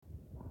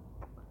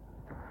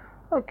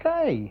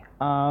Okay,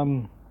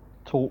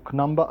 talk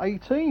number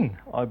 18,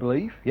 I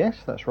believe. Yes,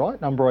 that's right,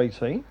 number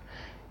 18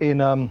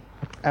 in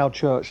our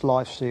church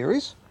life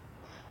series.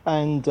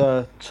 And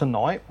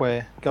tonight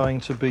we're going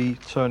to be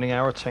turning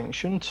our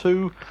attention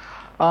to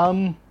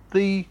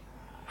the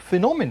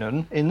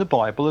phenomenon in the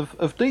Bible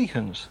of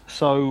deacons.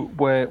 So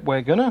we're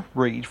going to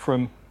read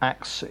from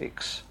Acts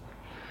 6.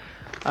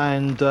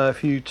 And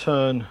if you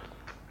turn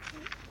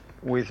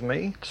with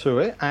me to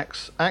it,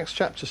 Acts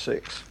chapter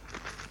 6.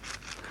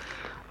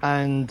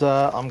 And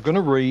I'm going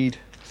to read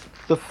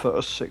the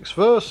first 6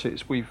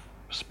 verses. We've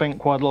spent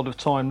quite a lot of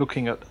time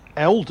looking at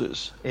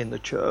elders in the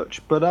church,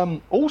 but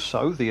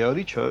also the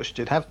early church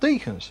did have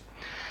deacons.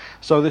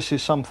 So this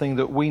is something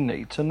that we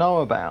need to know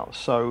about.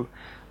 So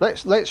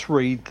let's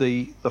read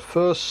the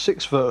first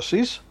 6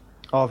 verses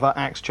of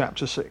Acts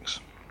chapter 6.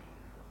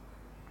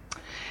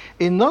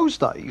 In those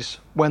days,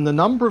 when the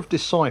number of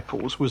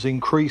disciples was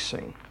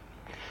increasing,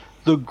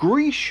 the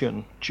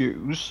Grecian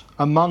Jews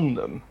among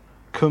them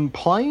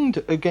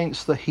complained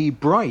against the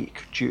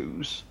Hebraic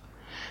Jews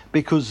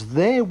because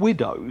their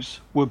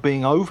widows were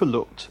being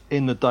overlooked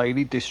in the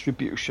daily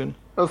distribution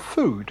of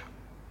food.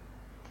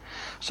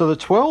 So the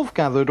 12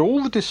 gathered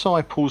all the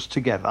disciples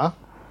together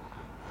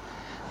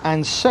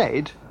and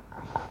said,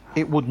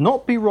 "It would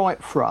not be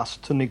right for us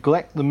to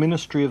neglect the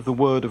ministry of the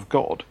word of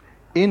God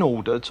in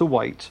order to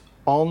wait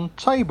on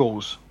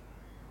tables.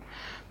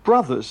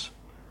 Brothers,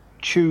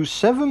 choose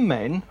 7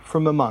 men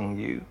from among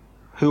you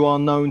who are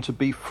known to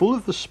be full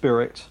of the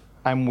Spirit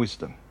and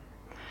wisdom.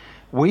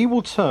 We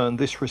will turn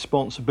this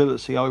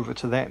responsibility over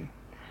to them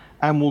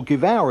and will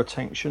give our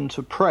attention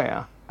to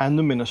prayer and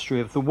the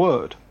ministry of the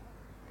word."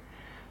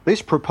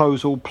 This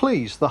proposal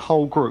pleased the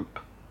whole group.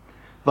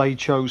 They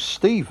chose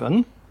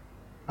Stephen,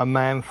 a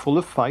man full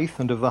of faith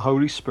and of the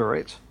Holy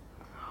Spirit,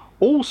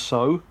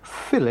 also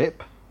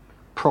Philip,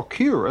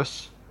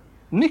 Prochorus,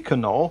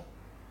 Nicanor,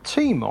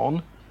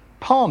 Timon,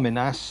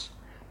 Parmenas,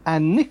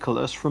 and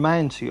Nicholas from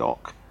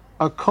Antioch,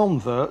 a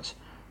convert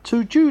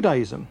to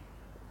Judaism.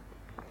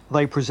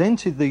 They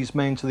presented these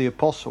men to the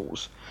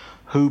apostles,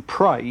 who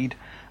prayed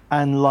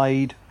and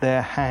laid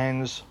their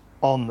hands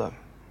on them.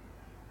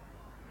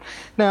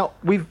 Now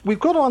we've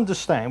got to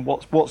understand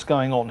what's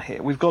going on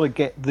here. We've got to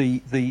get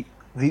the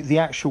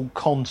actual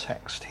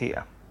context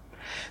here.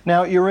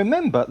 Now you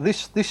remember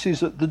this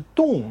is at the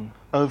dawn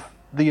of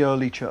the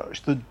early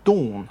church, the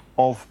dawn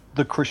of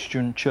the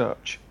Christian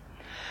church.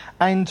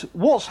 And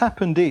what's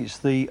happened is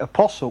the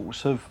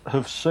apostles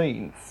have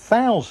seen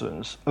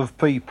thousands of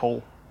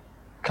people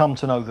come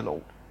to know the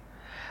Lord.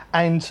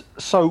 And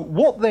so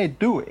what they're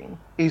doing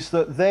is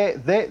that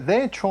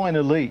they're trying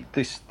to lead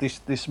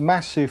this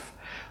massive,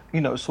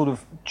 sort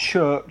of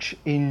church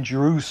in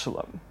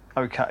Jerusalem,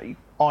 okay,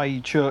 i.e.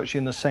 church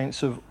in the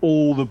sense of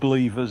all the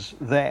believers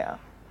there.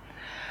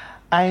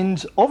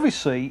 And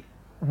obviously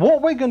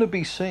what we're going to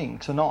be seeing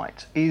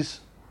tonight is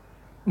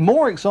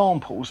more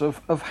examples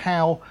of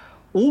how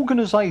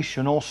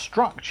organisation or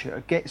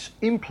structure gets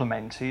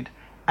implemented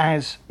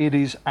as it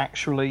is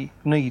actually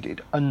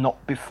needed and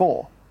not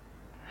before.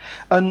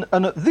 And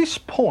at this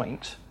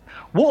point,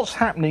 what's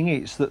happening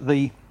is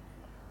that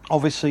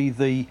obviously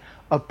the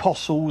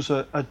apostles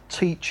are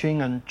teaching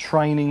and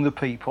training the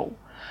people.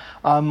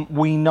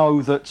 We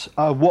know that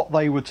what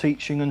they were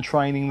teaching and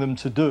training them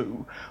to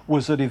do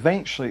was that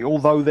eventually,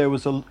 although there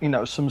was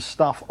some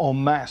stuff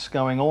en masse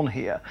going on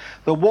here,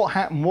 that what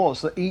happened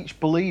was that each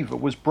believer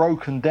was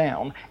broken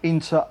down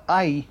into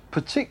a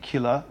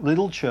particular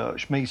little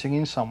church meeting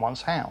in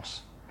someone's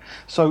house.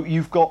 So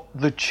you've got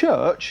the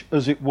church,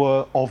 as it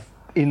were,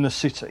 in the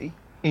city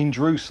in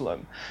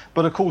Jerusalem,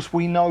 but of course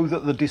we know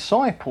that the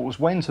disciples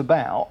went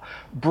about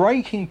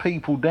breaking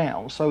people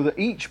down so that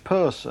each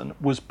person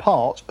was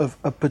part of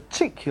a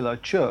particular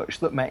church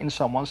that met in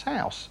someone's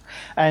house.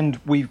 And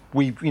we've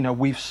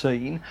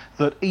seen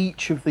that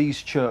each of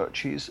these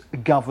churches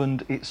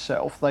governed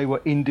itself. They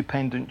were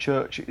independent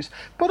churches,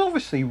 but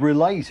obviously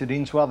related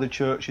into other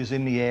churches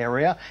in the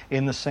area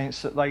in the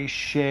sense that they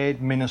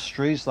shared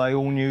ministries. They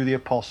all knew the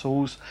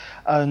apostles,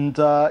 and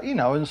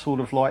and sort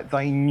of like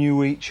they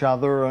knew each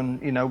other,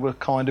 and were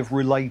kind of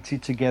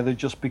related together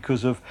just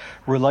because of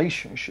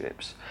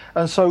relationships.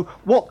 And so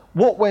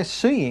what we're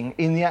seeing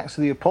in the Acts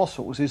of the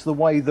Apostles is the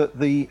way that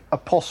the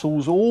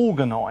apostles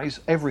organise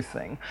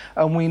everything,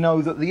 and we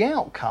know that the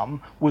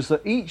outcome was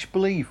that each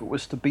believer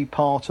was to be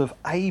part of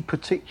a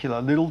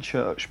particular little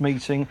church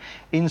meeting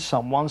in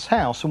someone's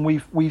house, and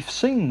we've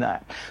seen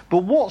that.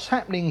 But what's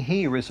happening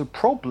here is a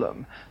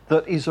problem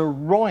that is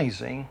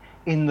arising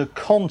in the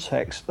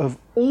context of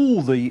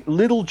all the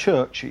little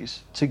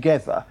churches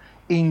together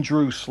in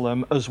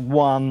Jerusalem as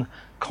one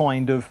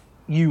kind of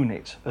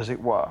unit, as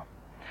it were.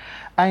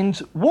 And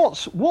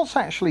what's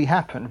actually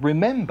happened,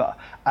 remember,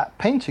 at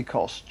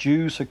Pentecost,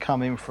 Jews had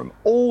come in from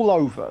all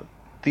over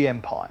the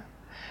empire,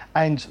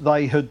 and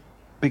they had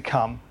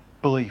become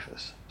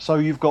believers. So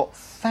you've got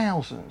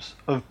thousands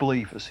of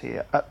believers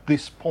here at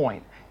this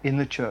point in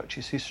the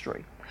church's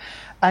history.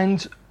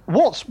 And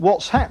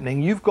what's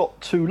happening? You've got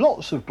two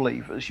lots of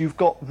believers. You've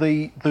got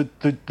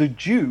the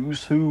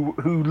Jews who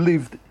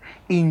lived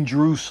in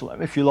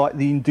Jerusalem, if you like,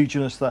 the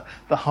indigenous, the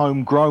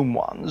homegrown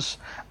ones,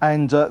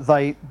 and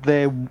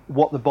they're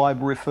what the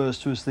Bible refers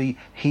to as the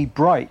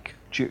Hebraic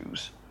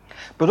Jews.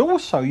 But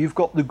also you've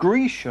got the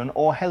Grecian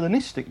or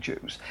Hellenistic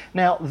Jews.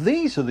 Now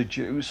these are the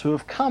Jews who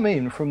have come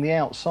in from the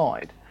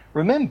outside.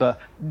 Remember,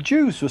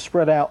 Jews were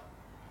spread out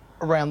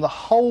around the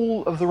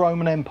whole of the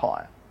Roman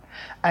Empire,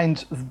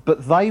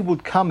 but they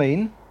would come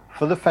in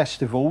for the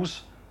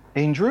festivals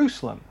in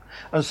Jerusalem.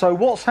 And so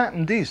what's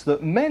happened is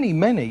that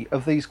many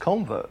of these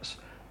converts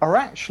are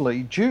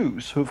actually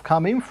Jews who have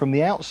come in from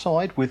the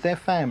outside with their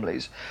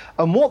families,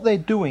 and what they're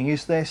doing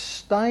is they're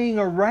staying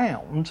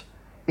around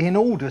in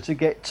order to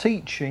get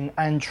teaching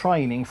and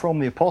training from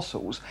the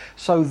apostles,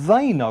 so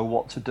they know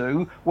what to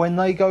do when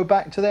they go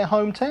back to their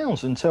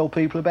hometowns and tell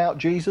people about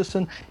Jesus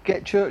and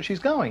get churches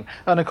going.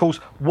 And of course,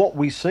 what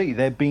we see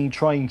they're being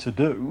trained to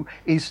do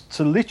is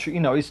to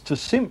literally, is to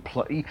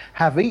simply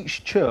have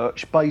each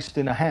church based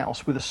in a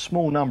house with a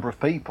small number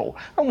of people,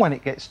 and when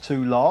it gets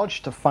too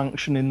large to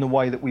function in the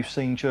way that we've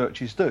seen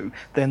churches do,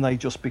 then they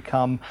just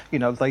become,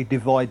 they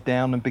divide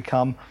down and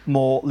become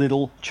more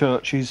little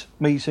churches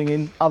meeting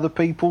in other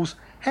people's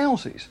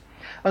houses.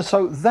 And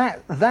so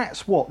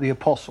that's what the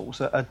apostles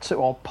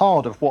are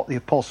part of what the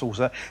apostles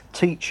are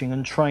teaching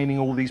and training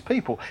all these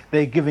people.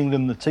 They're giving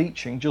them the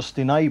teaching just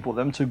to enable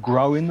them to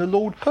grow in the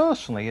Lord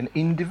personally and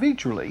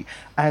individually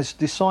as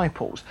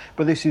disciples.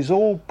 But this is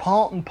all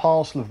part and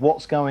parcel of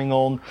what's going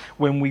on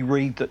when we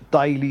read that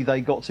daily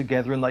they got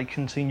together and they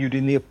continued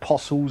in the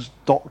apostles'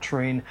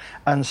 doctrine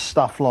and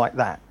stuff like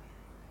that.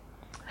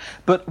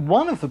 But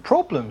one of the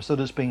problems that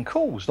has been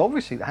caused,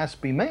 obviously, that has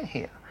to be met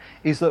here,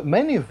 is that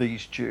many of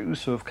these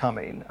Jews who have come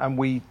in, and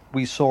we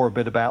saw a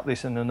bit about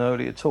this in an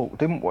earlier talk,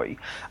 didn't we?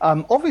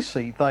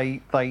 Obviously,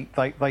 they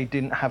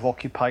didn't have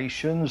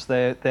occupations,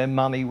 their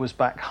money was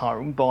back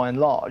home by and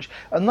large,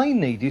 and they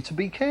needed to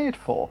be cared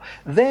for.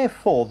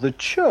 Therefore, the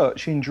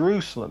church in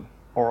Jerusalem,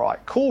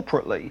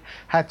 corporately,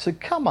 had to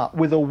come up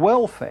with a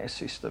welfare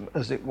system,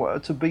 as it were,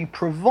 to be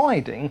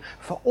providing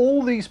for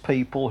all these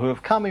people who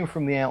have come in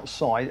from the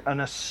outside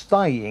and are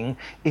staying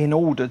in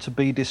order to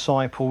be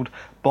discipled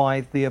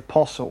by the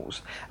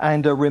apostles.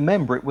 And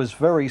remember, it was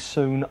very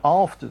soon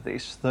after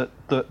this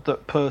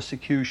that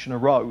persecution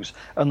arose,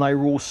 and they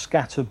were all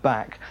scattered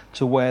back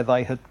to where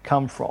they had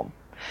come from.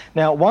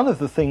 Now, one of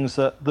the things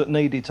that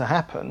needed to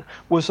happen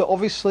was that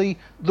obviously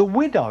the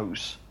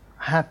widows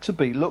had to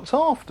be looked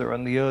after,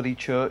 and the early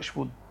church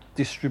would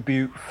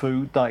distribute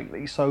food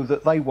daily so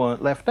that they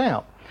weren't left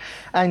out.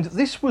 And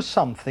this was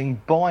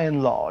something, by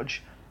and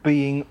large,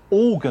 being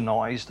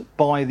organised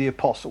by the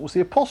apostles.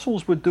 The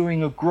apostles were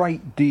doing a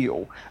great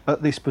deal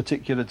at this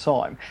particular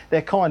time.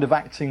 They're kind of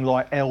acting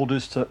like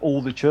elders to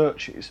all the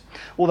churches.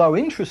 Although,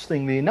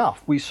 interestingly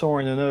enough, we saw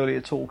in an earlier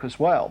talk as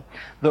well,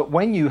 that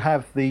when you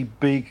have the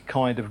big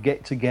kind of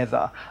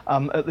get-together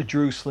at the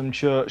Jerusalem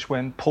church,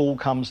 when Paul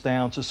comes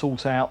down to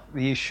sort out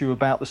the issue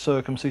about the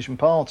circumcision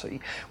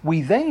party,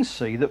 we then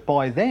see that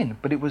by then,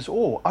 but it was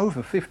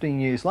over 15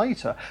 years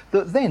later,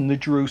 that then the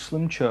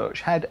Jerusalem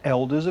church had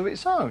elders of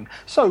its own.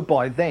 So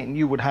by then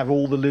you would have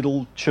all the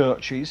little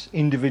churches,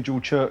 individual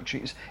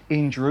churches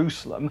in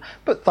Jerusalem,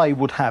 but they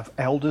would have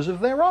elders of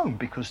their own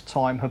because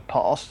time had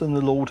passed and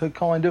the Lord had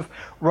kind of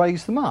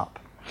raised them up.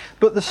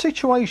 But the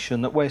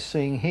situation that we're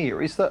seeing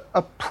here is that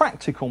a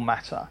practical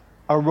matter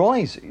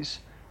arises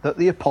that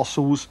the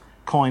apostles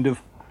kind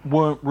of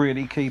weren't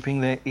really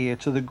keeping their ear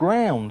to the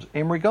ground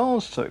in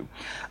regards to.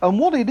 And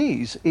what it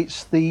is,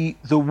 it's the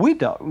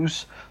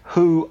widows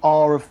who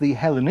are of the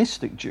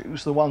Hellenistic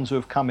Jews, the ones who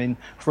have come in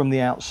from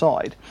the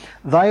outside.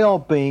 They are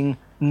being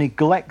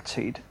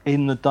neglected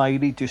in the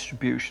daily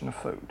distribution of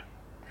food.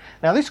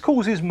 Now this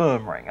causes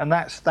murmuring, and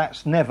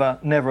that's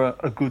never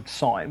a good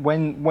sign.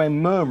 When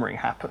murmuring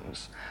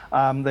happens,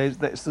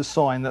 that's the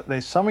sign that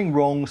there's something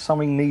wrong,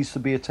 something needs to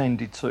be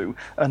attended to,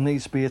 and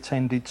needs to be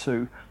attended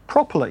to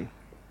properly.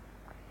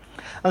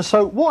 And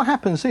so what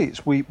happens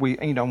is,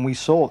 we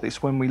saw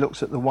this when we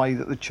looked at the way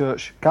that the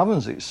church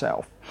governs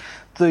itself.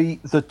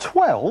 The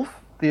 12,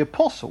 the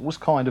apostles,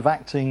 kind of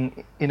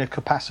acting in a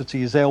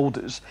capacity as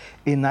elders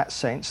in that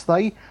sense,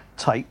 they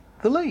take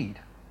the lead.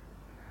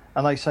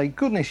 And they say,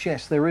 goodness,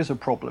 yes, there is a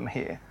problem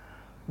here.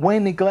 We're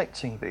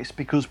neglecting this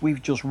because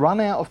we've just run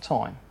out of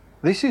time.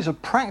 This is a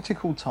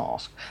practical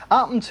task.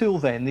 Up until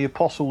then, the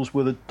apostles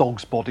were the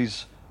dog's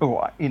bodies,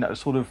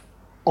 sort of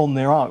on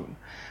their own.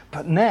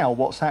 But now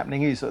what's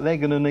happening is that they're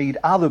going to need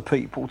other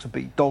people to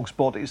be dog's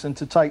bodies and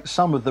to take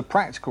some of the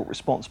practical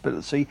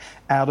responsibility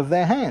out of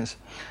their hands.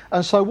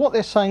 And so what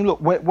they're saying,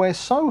 look, we're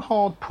so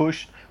hard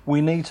pushed,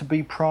 we need to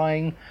be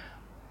praying.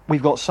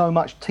 We've got so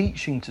much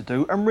teaching to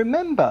do. And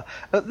remember,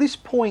 at this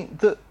point,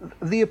 that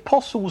the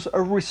apostles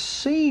are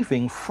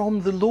receiving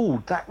from the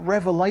Lord that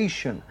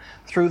revelation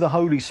through the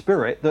Holy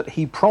Spirit that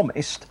he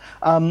promised,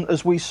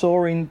 as we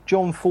saw in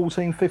John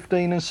 14,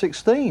 15 and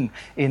 16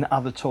 in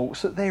other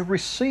talks, that they're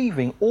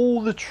receiving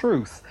all the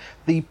truth,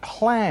 the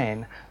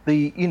plan,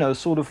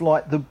 sort of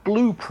like the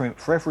blueprint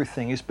for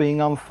everything is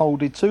being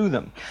unfolded to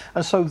them.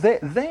 And so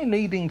they're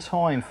needing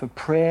time for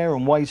prayer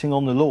and waiting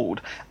on the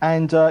Lord,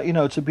 and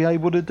to be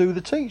able to do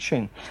the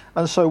teaching.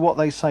 And so what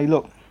they say,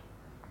 look,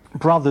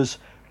 brothers,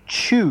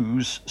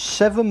 choose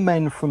 7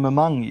 men from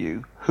among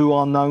you who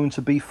are known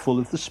to be full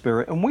of the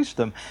Spirit and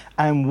wisdom,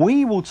 and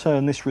we will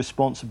turn this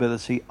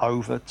responsibility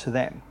over to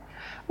them.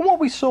 And what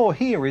we saw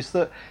here is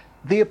that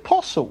the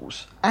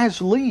apostles,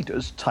 as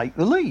leaders, take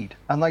the lead,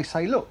 and they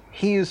say, look,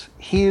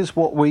 here's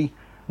what we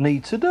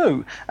need to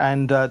do.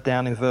 And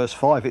down in verse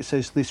 5 it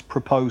says, this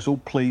proposal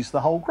pleased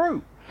the whole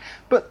group.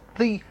 But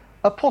the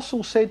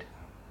apostle said,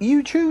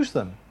 you choose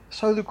them.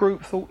 So the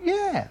group thought,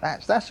 yeah,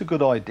 that's a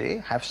good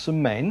idea. Have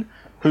some men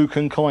who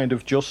can kind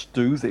of just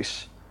do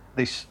this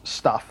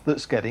stuff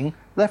that's getting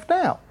left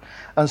out.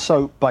 And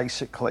so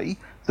basically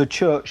the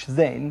church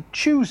then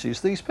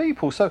chooses these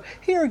people. So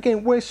here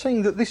again we're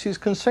seeing that this is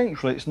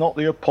consensual. It's not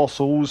the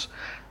apostles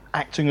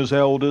acting as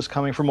elders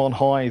coming from on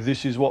high.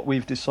 This is what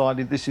we've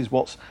decided, this is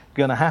what's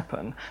going to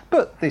happen.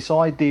 But this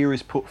idea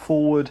is put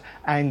forward,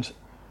 and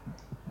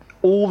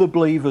all the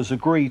believers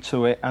agree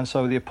to it, and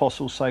so the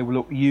apostles say, well,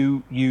 look,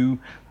 you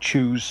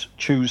choose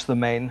the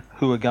men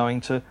who are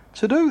going to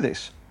do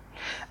this.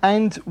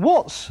 And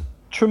what's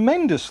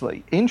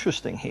tremendously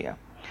interesting here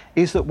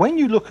is that when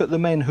you look at the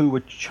men who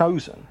were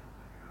chosen,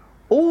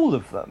 all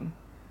of them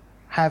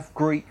have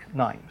Greek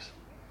names.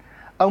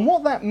 And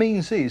what that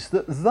means is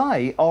that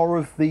they are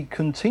of the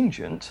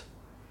contingent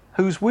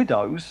whose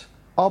widows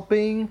are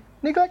being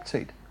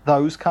neglected,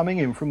 those coming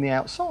in from the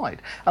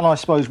outside. And I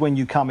suppose when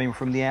you come in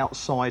from the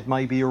outside,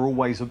 maybe you're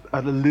always at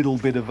a little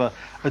bit of a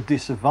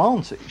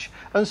disadvantage.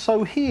 And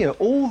so here,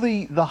 all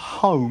the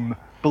home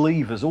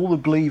believers, all the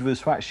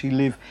believers who actually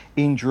live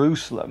in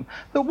Jerusalem,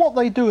 that what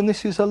they do, and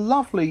this is a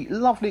lovely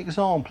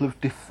example of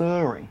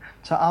deferring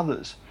to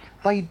others,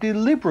 they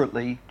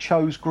deliberately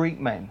chose Greek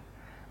men.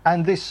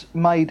 And this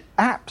made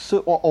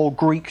or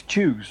Greek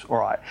Jews, all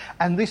right,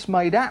 and this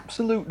made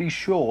absolutely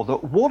sure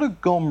that what had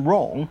gone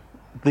wrong,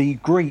 the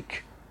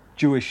Greek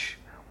Jewish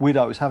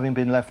widows having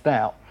been left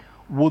out,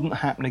 wouldn't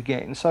happen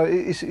again. So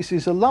it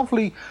is a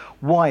lovely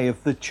way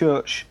of the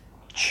church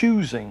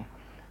choosing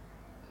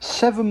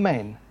 7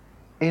 men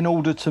in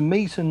order to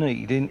meet a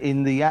need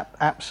in the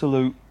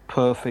absolute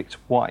perfect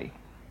way.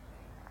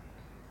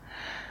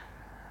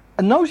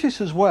 And notice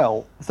as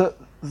well that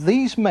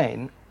these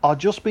men are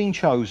just being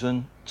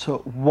chosen to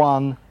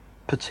one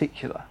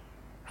particular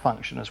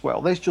function as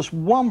well. There's just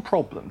one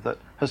problem that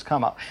has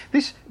come up.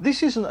 This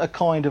isn't a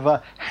kind of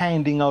a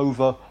handing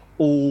over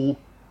all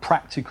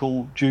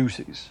practical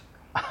duties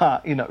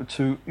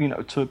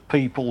to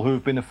people who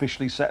have been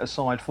officially set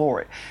aside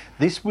for it.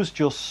 This was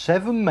just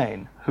 7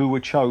 men who were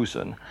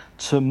chosen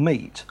to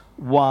meet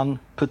one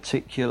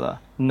particular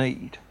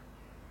need.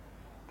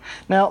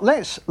 Now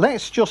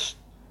let's just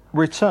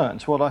return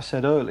to what I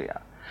said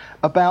earlier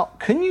about,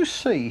 can you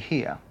see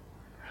here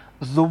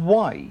the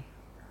way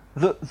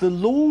that the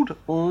Lord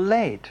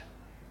led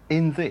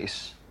in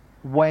this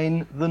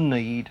when the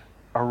need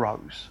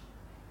arose?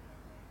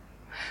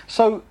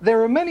 So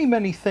there are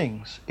many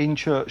things in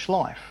church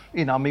life.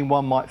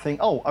 One might think,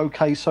 oh,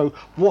 okay, so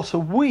what are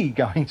we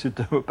going to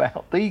do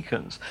about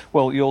deacons?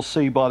 Well, you'll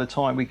see by the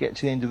time we get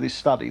to the end of this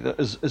study that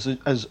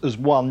as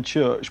one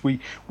church,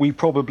 we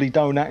probably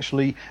don't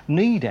actually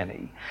need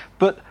any.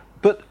 But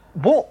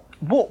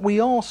what we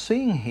are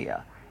seeing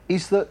here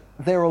is that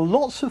there are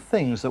lots of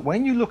things that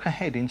when you look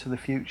ahead into the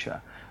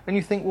future and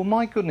you think, well,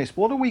 my goodness,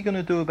 what are we going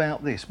to do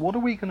about this? What are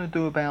we going to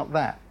do about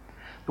that?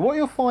 What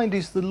you'll find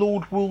is the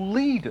Lord will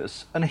lead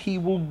us, and he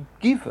will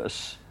give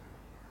us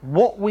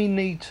what we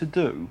need to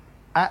do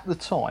at the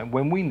time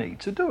when we need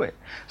to do it.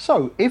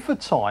 So if a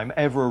time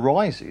ever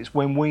arises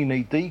when we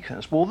need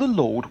deacons, well, the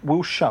Lord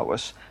will show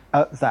us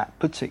at that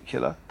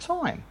particular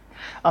time.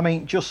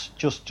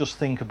 Just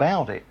think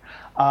about it.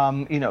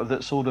 That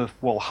sort of,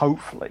 well,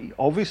 hopefully,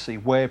 obviously,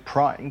 we're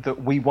praying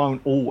that we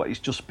won't always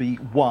just be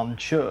one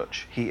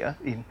church here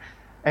in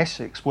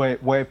Essex.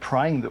 We're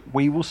praying that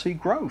we will see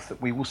growth,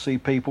 that we will see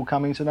people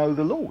coming to know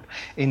the Lord.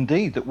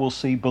 Indeed, that we'll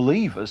see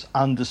believers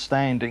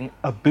understanding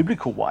a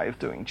biblical way of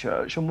doing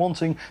church and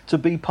wanting to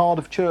be part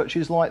of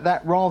churches like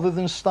that rather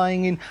than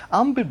staying in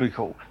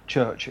unbiblical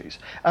churches.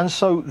 And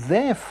so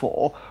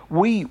therefore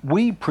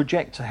we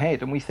project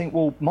ahead and we think,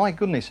 well, my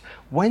goodness,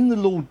 when the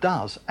Lord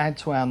does add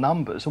to our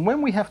numbers, and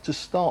when we have to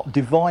start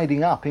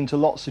dividing up into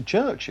lots of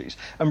churches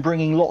and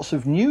bringing lots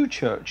of new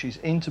churches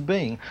into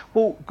being,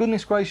 well,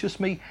 goodness gracious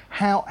me,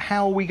 how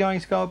are we going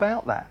to go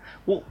about that?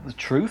 Well, the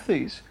truth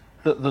is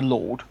that the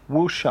Lord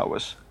will show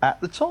us at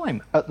the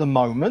time. At the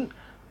moment,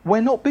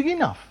 we're not big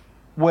enough.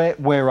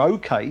 We're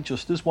okay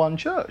just as one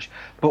church.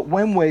 But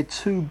when we're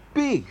too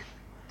big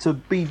to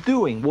be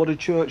doing what a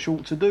church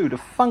ought to do, to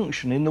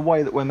function in the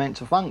way that we're meant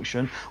to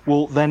function,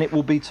 well, then it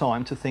will be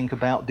time to think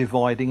about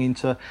dividing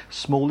into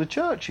smaller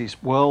churches.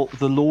 Well,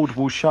 the Lord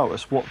will show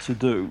us what to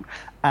do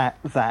at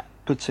that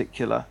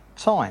particular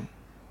time.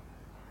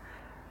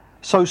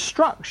 So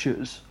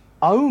structures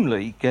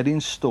only get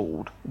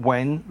installed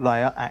when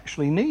they are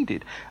actually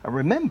needed. And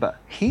remember,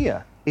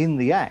 here in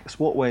the Acts,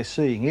 what we're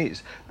seeing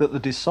is that the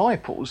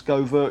disciples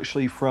go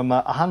virtually from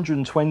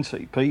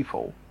 120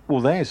 people.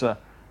 Well, there's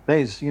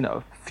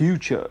few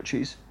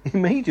churches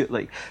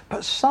immediately,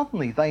 but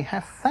suddenly they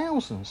have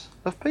thousands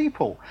of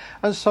people,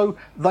 and so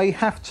they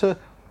have to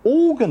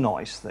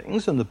organise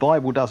things, and the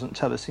Bible doesn't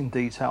tell us in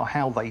detail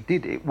how they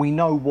did it. We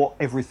know what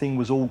everything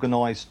was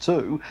organised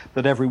to,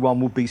 that everyone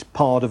would be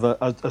part of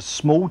a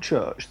small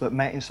church that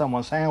met in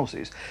someone's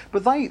houses,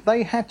 but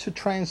they had to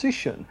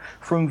transition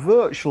from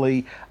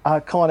virtually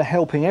kind of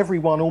helping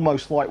everyone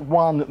almost like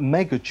one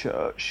mega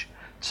church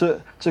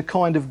to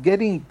kind of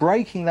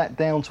breaking that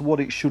down to what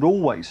it should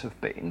always have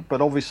been.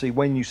 But obviously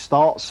when you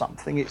start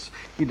something, it's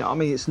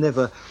it's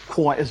never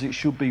quite as it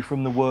should be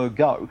from the word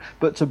go,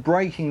 but to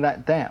breaking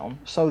that down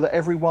so that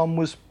everyone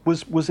was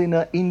in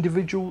an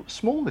individual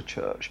smaller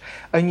church.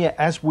 And yet,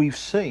 as we've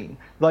seen,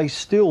 they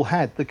still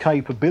had the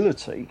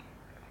capability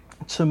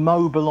to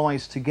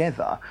mobilise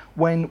together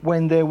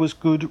when there was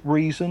good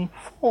reason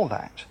for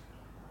that.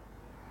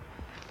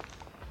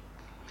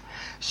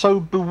 So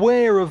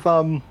beware of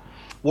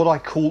what I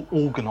call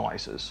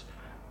organisers.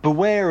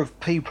 Beware of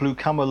people who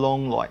come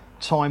along like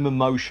time and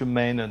motion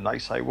men, and they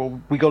say,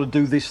 well, we got to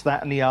do this,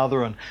 that and the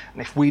other, and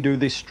if we do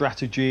this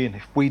strategy and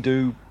if we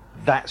do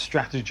that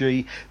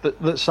strategy,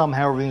 that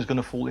somehow everything's going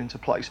to fall into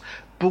place.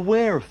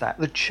 Beware of that.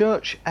 The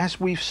church,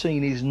 as we've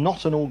seen, is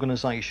not an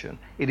organisation,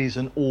 it is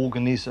an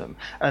organism.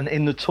 And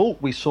in the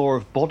talk we saw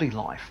of body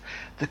life,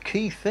 the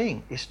key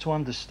thing is to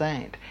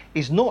understand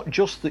is not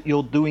just that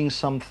you're doing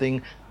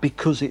something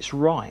because it's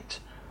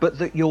right, but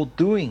that you're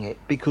doing it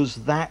because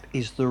that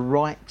is the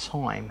right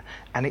time,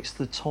 and it's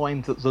the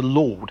time that the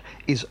Lord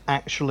is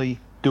actually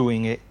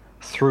doing it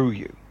through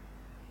you.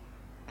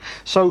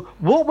 So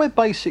what we're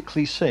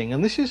basically seeing,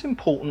 and this is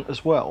important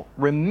as well,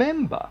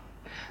 remember,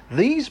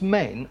 these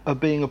men are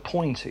being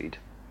appointed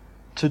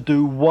to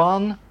do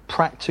one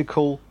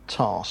practical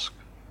task.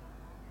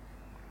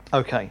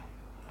 Okay.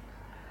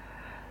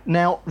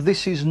 Now,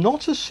 this is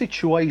not a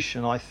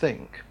situation, I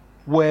think,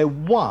 where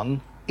one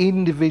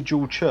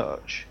individual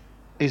church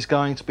is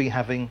going to be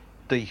having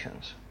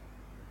deacons.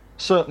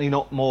 Certainly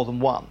not more than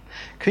one.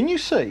 Can you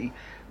see?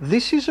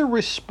 This is a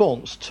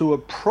response to a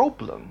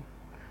problem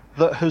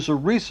that has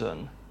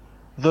arisen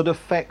that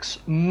affects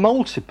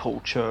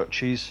multiple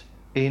churches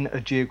in a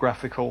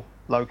geographical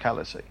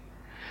locality.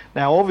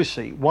 Now,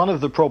 obviously, one of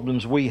the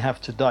problems we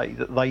have today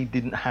that they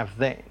didn't have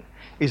then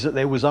is that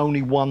there was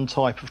only one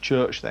type of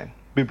church then.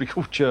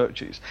 Biblical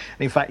churches.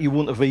 And in fact, you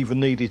wouldn't have even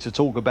needed to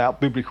talk about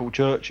biblical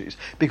churches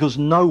because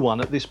no one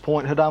at this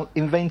point had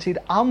invented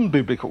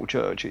unbiblical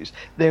churches.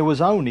 There was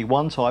only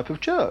one type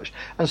of church,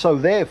 and so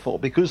therefore,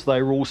 because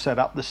they were all set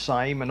up the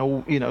same and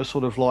all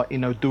sort of like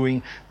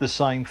doing the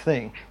same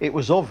thing, it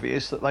was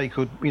obvious that they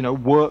could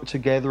work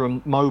together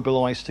and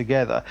mobilize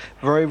together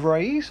very,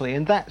 very easily.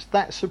 And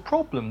that's a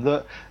problem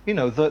that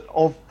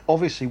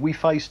obviously we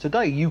face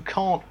today. You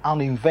can't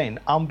uninvent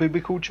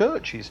unbiblical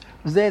churches.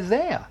 They're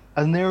there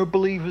and there are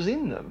believers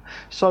in them.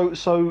 So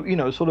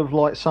sort of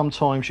like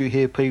sometimes you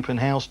hear people in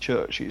house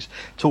churches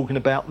talking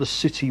about the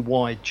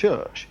city-wide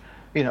church,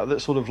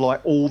 that sort of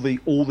like all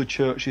the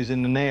churches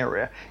in an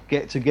area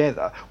get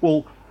together.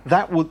 Well,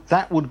 that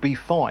would be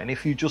fine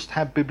if you just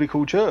had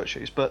biblical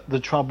churches, but the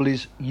trouble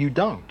is you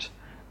don't.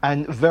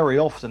 And very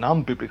often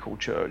unbiblical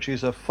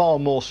churches are far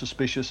more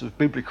suspicious of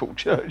biblical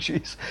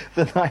churches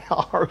than they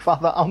are of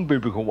other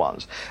unbiblical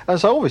ones. And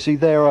so obviously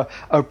there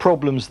are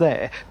problems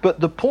there. But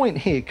the point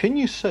here, can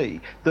you see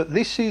that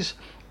this is,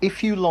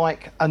 if you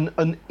like,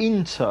 an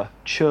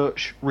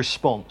inter-church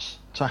response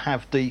to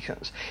have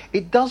deacons?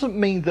 It doesn't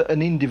mean that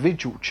an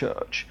individual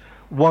church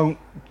won't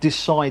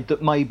decide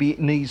that maybe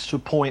it needs to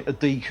appoint a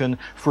deacon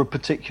for a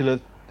particular,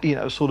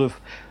 sort of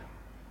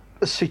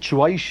a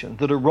situation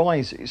that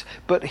arises.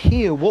 But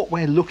here what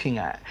we're looking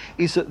at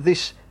is that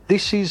this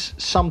is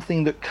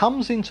something that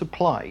comes into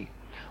play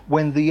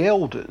when the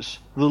elders,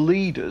 the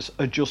leaders,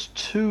 are just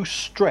too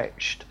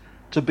stretched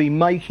to be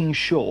making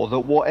sure that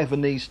whatever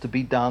needs to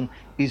be done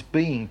is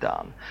being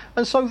done.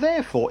 And so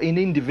therefore in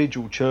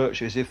individual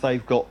churches, if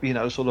they've got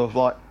sort of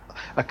like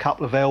a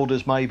couple of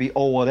elders maybe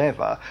or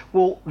whatever,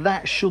 well,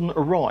 that shouldn't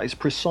arise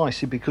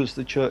precisely because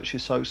the church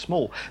is so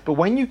small. But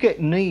when you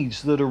get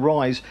needs that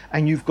arise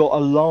and you've got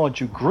a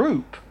larger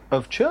group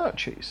of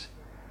churches,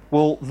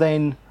 well,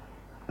 then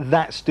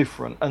that's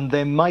different, and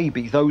then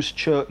maybe those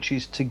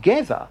churches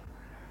together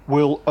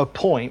will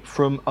appoint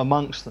from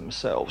amongst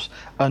themselves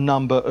a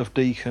number of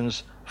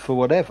deacons for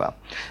whatever.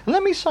 And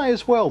let me say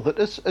as well that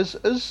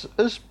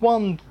as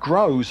one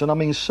grows, and I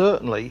mean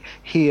certainly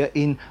here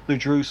in the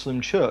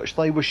Jerusalem church,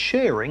 they were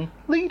sharing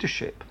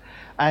leadership.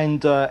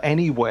 And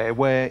anywhere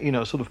where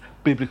sort of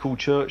biblical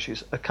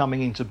churches are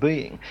coming into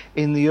being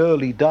in the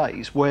early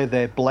days, where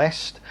they're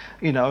blessed,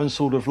 and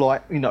sort of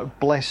like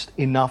blessed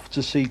enough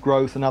to see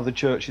growth and other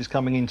churches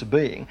coming into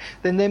being,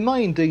 then there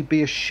may indeed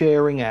be a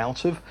sharing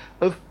out of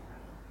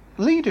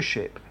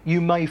leadership.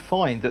 You may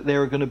find that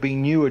there are going to be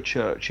newer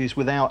churches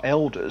without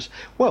elders.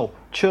 Well,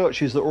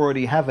 churches that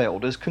already have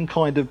elders can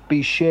kind of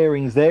be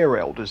sharing their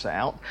elders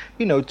out,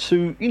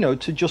 to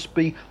just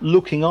be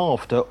looking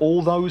after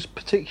all those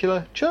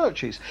particular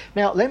churches.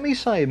 Now, let me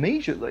say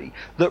immediately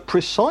that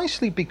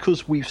precisely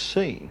because we've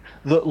seen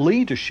that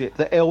leadership,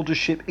 that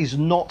eldership is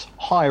not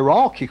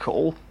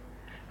hierarchical,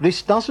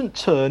 this doesn't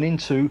turn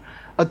into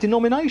a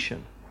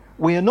denomination.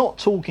 We are not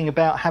talking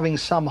about having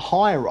some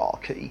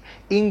hierarchy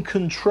in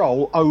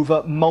control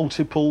over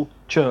multiple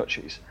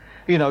churches,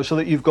 so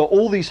that you've got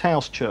all these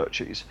house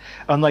churches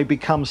and they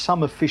become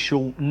some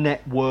official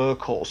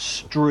network or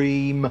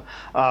stream,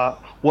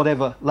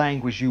 whatever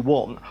language you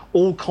want,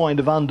 all kind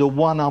of under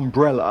one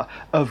umbrella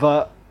of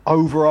a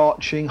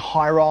overarching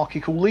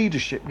hierarchical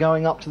leadership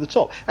going up to the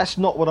top. That's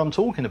not what I'm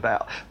talking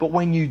about. But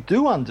when you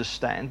do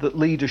understand that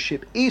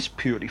leadership is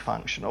purely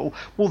functional,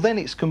 well, then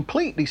it's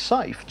completely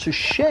safe to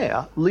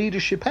share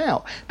leadership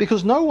out,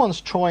 because no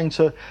one's trying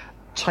to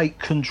take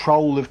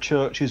control of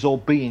churches or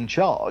be in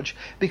charge,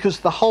 because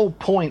the whole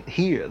point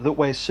here that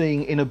we're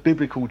seeing in a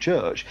biblical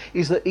church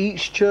is that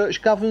each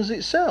church governs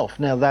itself.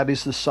 Now, that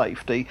is the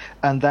safety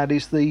and that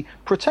is the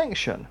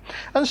protection.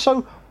 And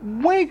so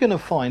we're going to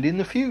find in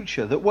the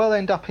future that we'll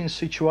end up in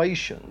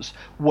situations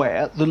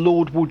where the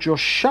Lord will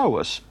just show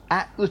us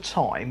at the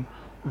time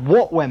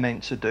what we're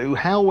meant to do,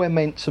 how we're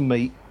meant to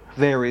meet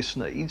various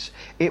needs.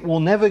 It will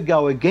never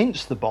go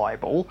against the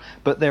Bible,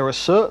 but there are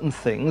certain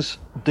things,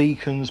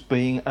 deacons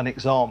being an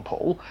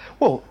example,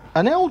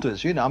 and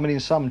elders, in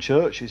some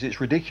churches it's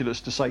ridiculous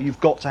to say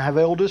you've got to have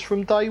elders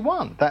from day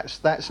one.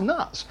 That's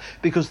nuts,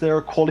 because there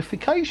are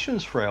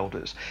qualifications for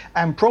elders,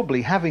 and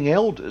probably having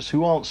elders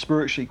who aren't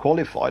spiritually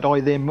qualified,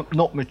 i.e. they're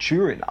not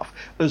mature enough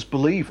as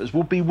believers,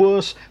 will be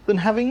worse than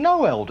having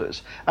no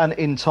elders. And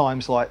in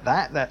times like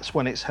that, that's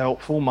when it's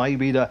helpful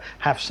maybe to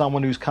have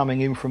someone who's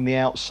coming in from the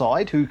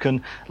outside who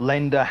can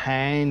lend a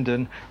hand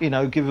and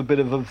give a bit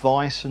of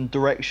advice and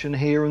direction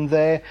here and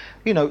there,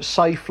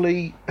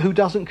 safely, who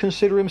doesn't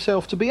consider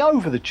himself to be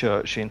over the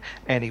church in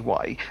any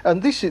way.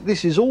 And this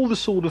is all the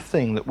sort of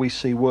thing that we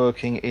see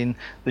working in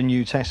the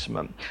New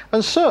Testament.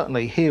 And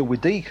certainly here with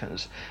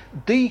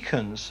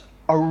deacons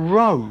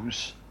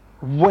arose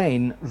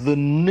when the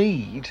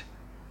need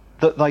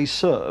that they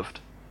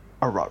served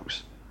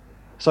arose.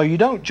 So you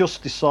don't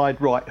just decide,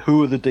 right,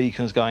 who are the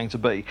deacons going to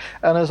be?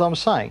 And as I'm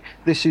saying,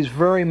 this is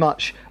very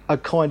much a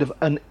kind of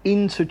an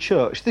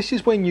inter-church. This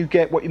is when you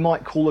get what you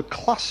might call a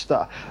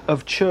cluster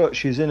of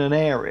churches in an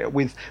area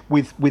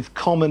with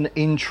common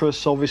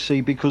interests,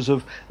 obviously, because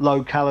of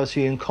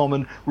locality and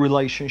common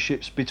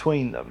relationships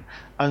between them.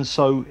 And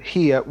so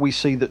here we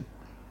see that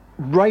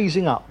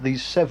raising up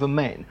these 7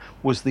 men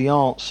was the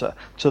answer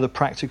to the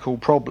practical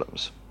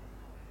problems.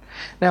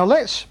 Now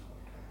let's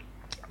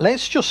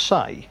just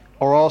say,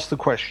 or ask the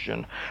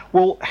question,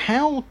 well,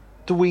 how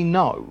do we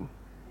know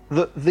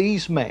that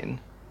these men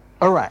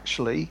are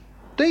actually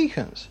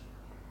deacons?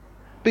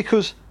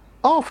 Because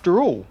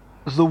after all,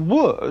 the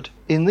word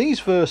in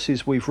these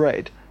verses we've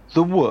read,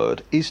 the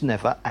word is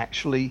never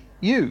actually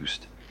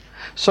used.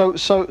 So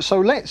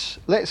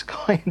let's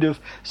kind of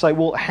say,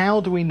 well,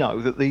 how do we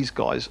know that these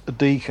guys are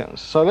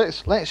deacons? So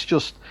let's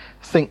just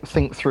think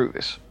through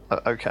this.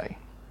 Okay.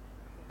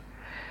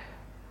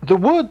 The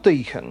word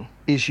deacon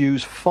is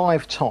used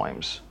 5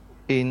 times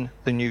in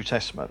the New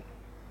Testament,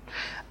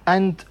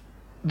 and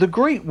the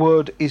Greek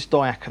word is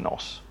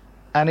diakonos,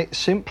 and it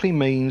simply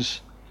means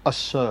a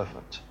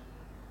servant.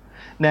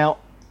 Now,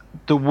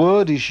 the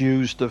word is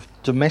used of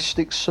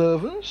domestic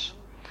servants,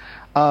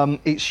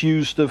 it's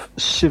used of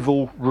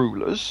civil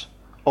rulers,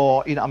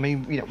 or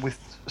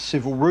with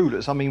civil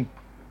rulers,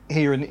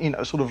 here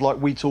in sort of like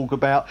we talk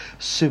about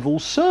civil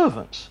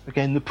servants.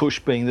 Again, the push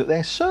being that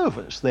they're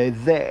servants, they're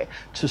there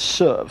to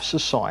serve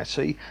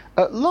society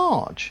at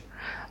large.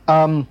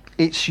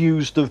 It's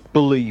used of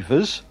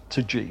believers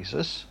to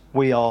Jesus.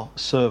 We are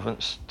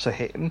servants to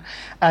him.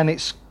 And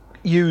it's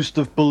used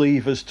of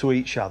believers to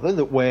each other,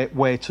 that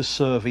we're to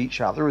serve each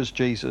other as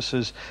Jesus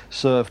has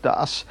served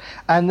us.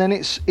 And then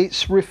it's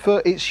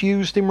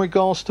used in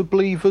regards to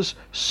believers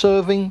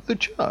serving the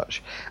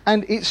church.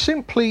 And it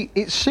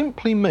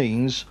simply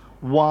means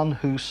one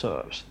who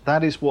serves.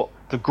 That is what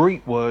the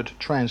Greek word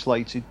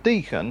translated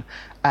deacon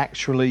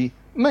actually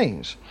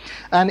means.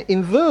 And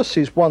in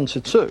verses 1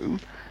 to 2,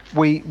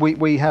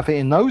 we have it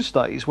in those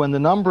days when the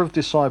number of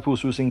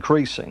disciples was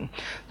increasing,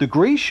 the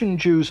Grecian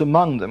Jews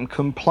among them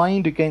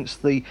complained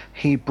against the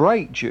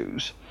Hebraic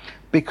Jews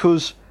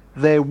because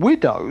their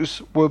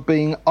widows were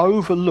being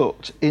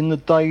overlooked in the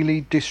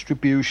daily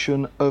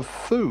distribution of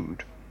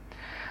food.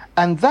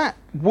 And that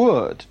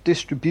word,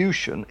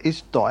 distribution,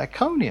 is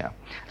diakonia.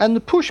 And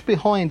the push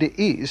behind it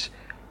is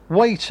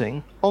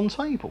waiting on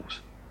tables.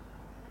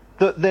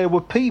 That there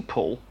were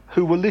people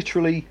who were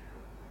literally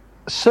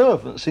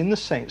servants in the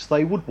sense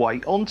they would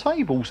wait on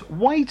tables,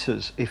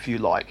 waiters if you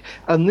like.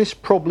 And this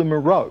problem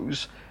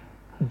arose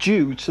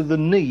due to the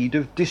need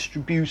of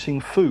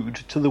distributing food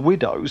to the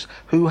widows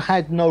who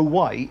had no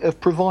way of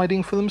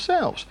providing for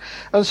themselves.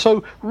 And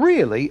so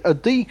really a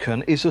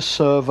deacon is a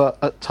server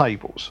at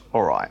tables,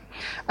 all right?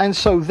 And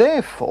so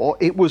therefore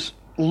it was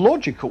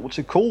logical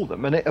to call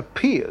them, and it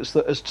appears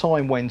that as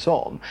time went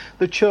on,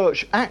 the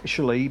church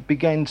actually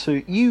began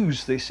to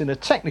use this in a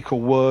technical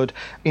word,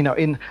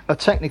 in a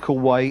technical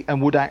way,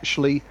 and would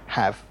actually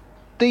have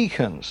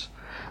deacons.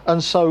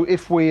 And so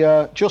if we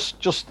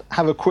just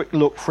have a quick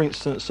look, for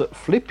instance, at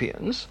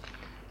Philippians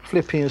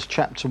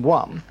chapter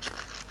 1,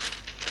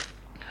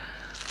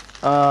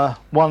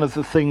 one of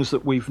the things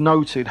that we've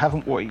noted,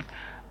 haven't we,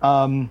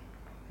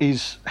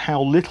 is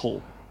how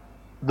little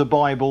the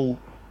Bible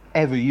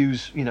ever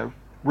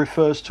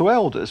refers to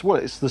elders. Well,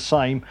 it's the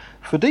same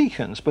for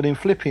deacons, but in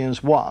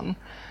Philippians 1,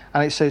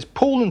 and it says,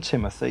 Paul and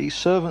Timothy,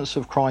 servants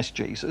of Christ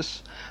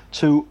Jesus,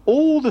 to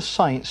all the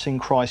saints in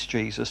Christ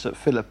Jesus at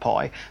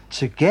Philippi,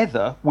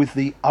 together with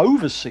the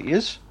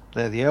overseers,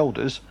 they're the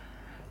elders,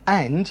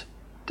 and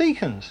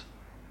deacons.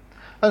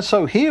 And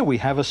so here we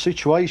have a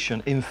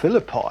situation in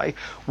Philippi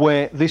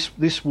where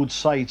this would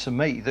say to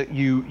me that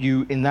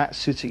you in that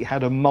city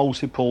had a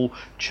multiple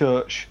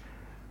church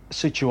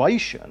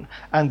situation,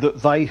 and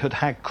that they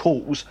had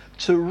calls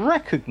to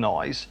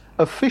recognise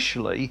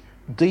officially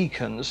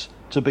deacons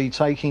to be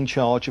taking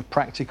charge of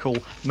practical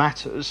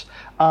matters,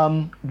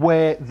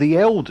 where the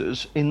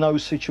elders in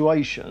those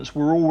situations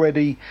were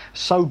already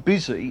so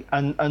busy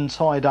and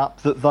tied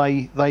up that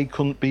they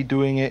couldn't be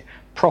doing it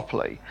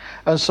properly.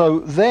 And so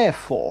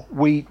therefore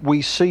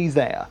we see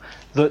there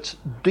that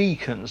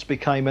deacons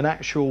became an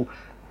actual,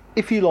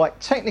 if you like,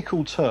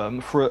 technical term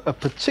for a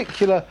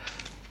particular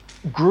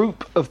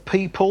group of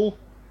people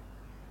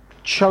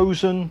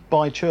chosen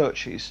by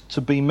churches to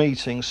be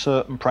meeting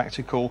certain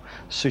practical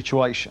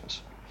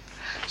situations.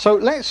 So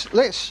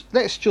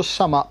let's just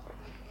sum up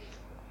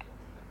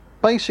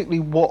basically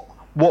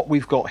what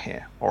we've got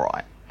here. All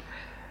right,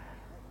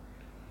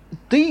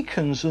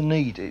 deacons are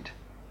needed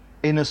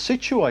in a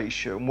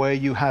situation where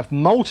you have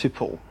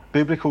multiple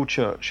biblical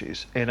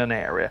churches in an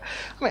area.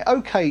 I mean,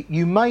 okay,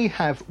 you may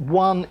have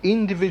one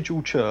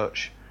individual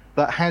church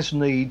that has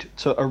need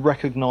to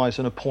recognise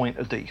and appoint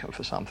a deacon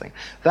for something.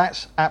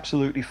 That's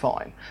absolutely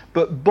fine.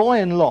 But by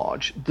and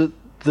large,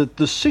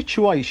 the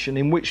situation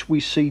in which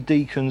we see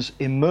deacons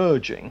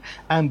emerging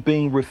and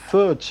being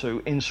referred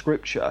to in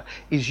Scripture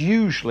is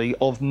usually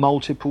of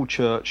multiple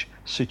church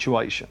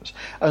situations.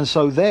 And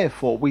so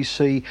therefore we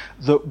see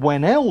that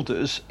when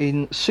elders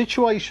in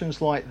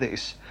situations like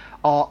this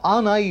are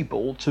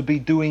unable to be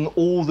doing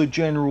all the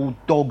general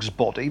dog's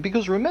body,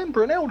 because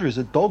remember, an elder is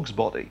a dog's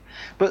body,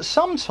 but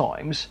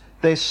sometimes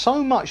there's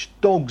so much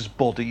dog's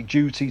body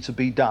duty to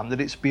be done that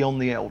it's beyond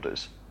the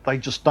elders. They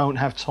just don't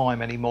have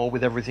time anymore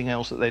with everything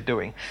else that they're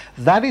doing.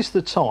 That is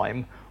the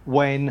time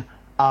when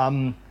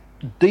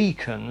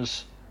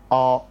deacons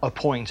are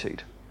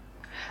appointed.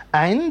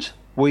 And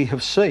we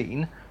have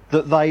seen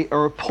that they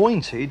are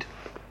appointed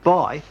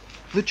by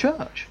the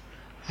church.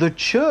 The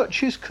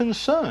church is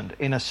concerned.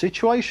 In a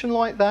situation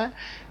like that,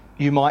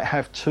 you might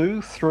have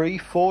 2, 3,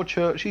 4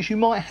 churches, you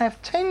might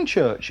have 10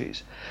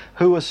 churches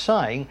who are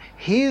saying,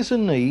 here's a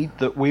need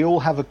that we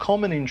all have a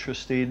common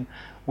interest in,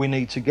 we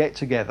need to get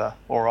together,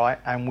 all right,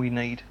 and we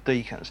need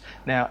deacons.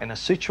 Now, in a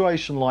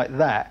situation like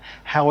that,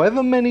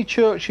 however many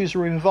churches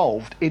are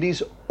involved, it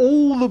is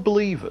all the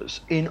believers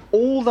in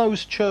all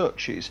those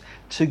churches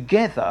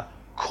together,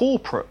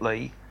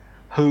 corporately,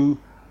 who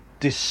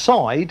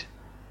decide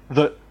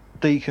that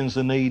deacons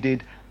are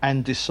needed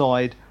and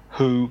decide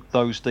who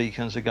those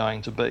deacons are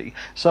going to be.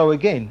 So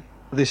again,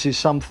 this is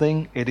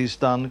something, it is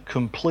done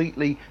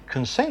completely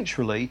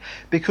consensually,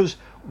 because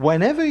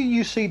whenever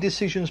you see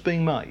decisions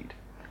being made,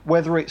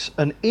 whether it's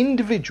an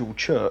individual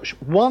church,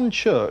 one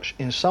church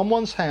in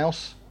someone's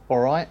house, all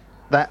right,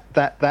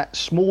 that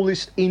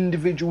smallest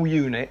individual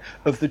unit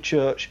of the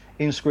church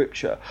in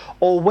Scripture,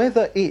 or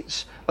whether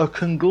it's a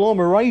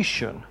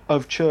conglomeration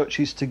of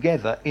churches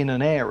together in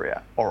an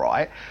area, all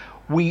right,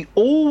 we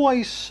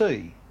always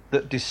see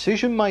that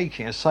decision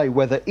making, say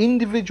whether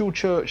individual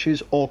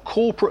churches or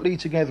corporately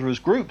together as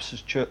groups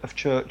of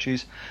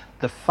churches,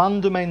 the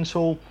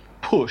fundamental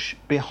push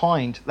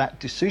behind that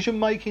decision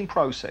making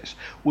process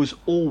was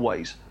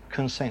always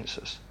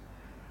consensus.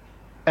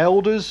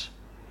 Elders,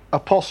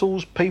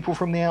 apostles, people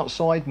from the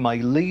outside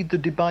may lead the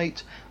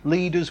debate,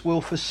 leaders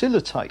will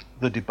facilitate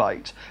the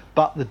debate,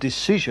 but the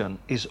decision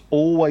is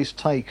always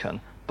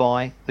taken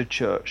by the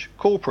church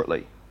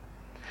corporately.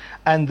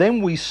 And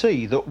then we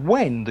see that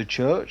when the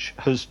church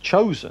has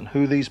chosen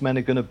who these men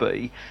are going to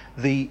be,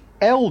 the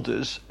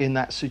elders in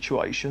that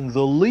situation,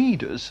 the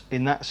leaders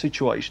in that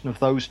situation of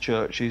those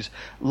churches,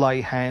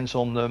 lay hands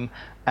on them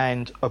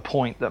and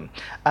appoint them.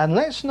 And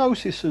let's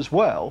notice as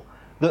well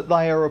that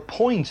they are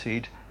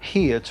appointed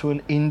here to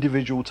an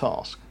individual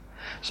task.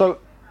 So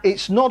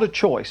it's not a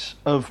choice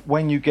of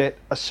when you get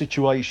a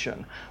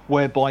situation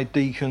whereby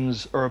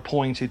deacons are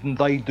appointed and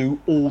they do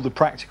all the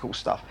practical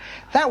stuff.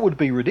 That would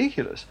be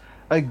ridiculous.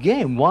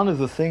 again, one of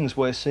the things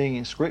we're seeing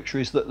in Scripture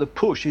is that the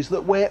push is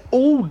that we're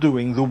all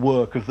doing the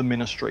work of the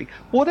ministry,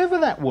 whatever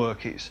that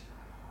work is,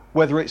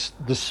 whether it's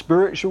the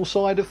spiritual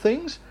side of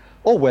things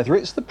or whether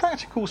it's the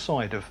practical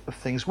side of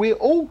things. We're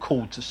all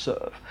called to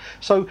serve.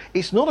 So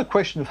it's not a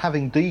question of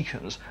having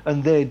deacons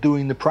and they're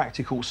doing the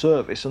practical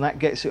service and that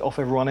gets it off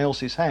everyone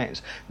else's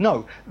hands.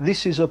 No,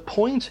 this is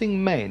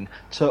appointing men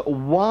to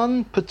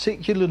one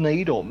particular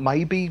need, or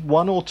maybe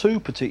one or two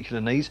particular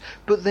needs,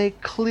 but they're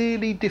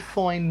clearly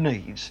defined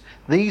needs.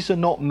 These are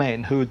not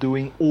men who are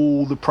doing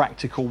all the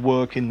practical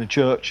work in the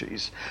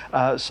churches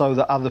so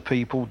that other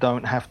people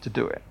don't have to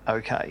do it.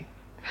 Okay.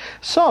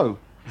 So,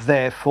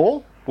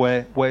 therefore,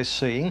 we're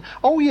seeing,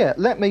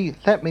 let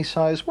me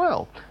say as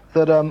well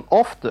that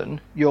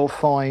often you'll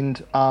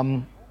find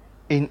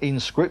in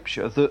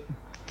Scripture that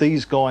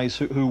these guys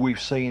who we've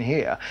seen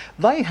here,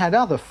 they had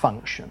other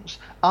functions,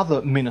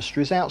 other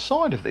ministries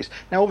outside of this.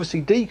 Now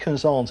obviously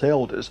deacons aren't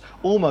elders,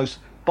 almost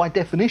by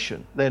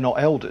definition they're not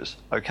elders,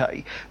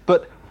 okay,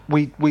 but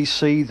we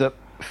see that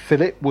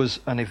Philip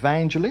was an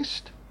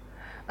evangelist.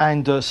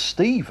 And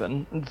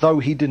Stephen, though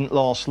he didn't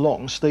last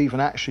long, Stephen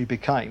actually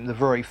became the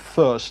very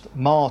first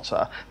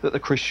martyr that the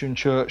Christian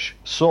church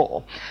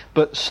saw.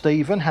 But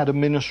Stephen had a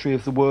ministry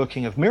of the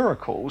working of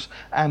miracles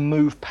and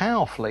moved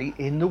powerfully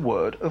in the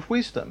word of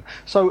wisdom.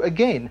 So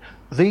again,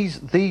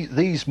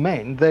 these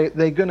men, they're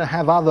going to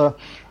have other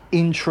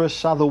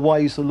interests, other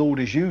ways the Lord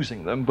is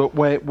using them, but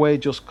we're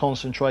just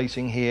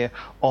concentrating here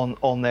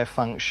on their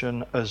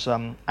function as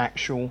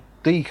actual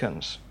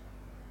deacons.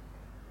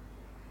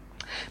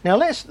 Now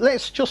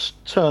let's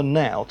just turn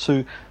now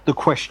to the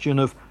question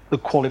of the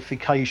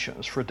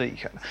qualifications for a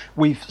deacon.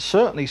 We've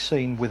certainly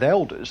seen with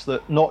elders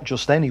that not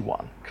just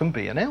anyone can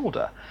be an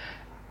elder.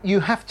 You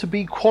have to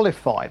be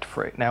qualified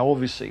for it. Now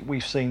obviously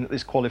we've seen that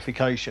this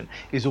qualification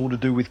is all to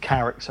do with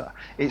character,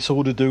 it's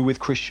all to do with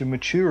Christian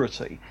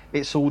maturity,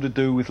 it's all to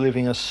do with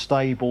living a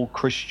stable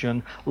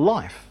Christian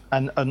life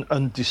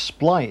and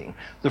displaying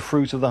the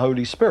fruit of the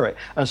Holy Spirit.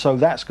 And so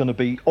that's going to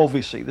be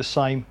obviously the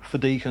same for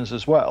deacons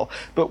as well.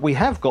 But we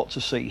have got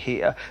to see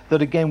here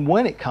that again,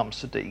 when it comes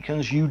to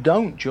deacons, you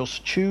don't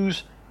just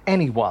choose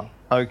anyone.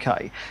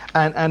 Okay,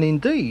 and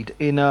indeed,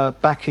 in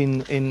back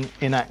in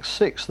Acts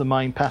 6, the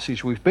main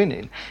passage we've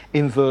been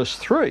in verse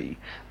 3,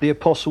 the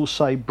apostles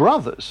say,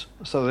 brothers,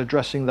 so they're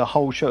addressing the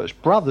whole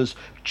church, brothers,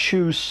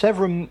 choose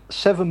seven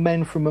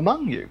men from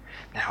among you.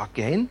 Now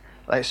again,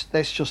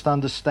 let's just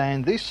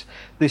understand this.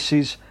 This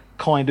is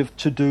kind of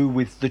to do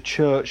with the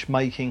church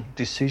making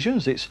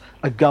decisions. It's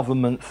a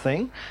government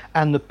thing,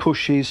 and the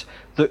push is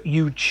that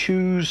you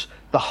choose,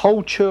 the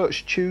whole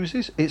church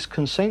chooses, it's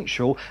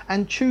consensual,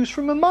 and choose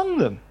from among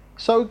them.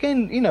 So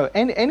again,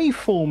 any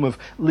form of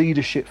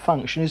leadership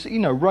function is,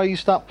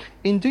 raised up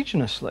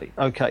indigenously,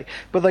 okay.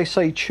 But they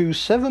say, choose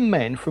 7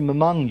 men from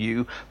among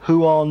you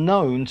who are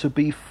known to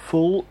be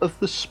full of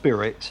the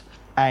Spirit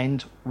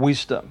and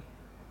wisdom.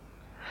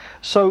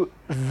 So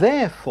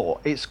therefore,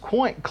 it's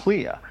quite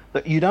clear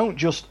that you don't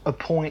just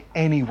appoint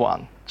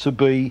anyone to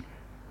be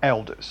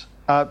elders,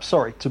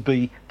 to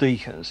be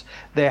deacons.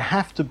 There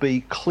have to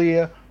be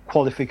clear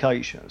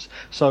qualifications.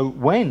 So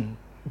when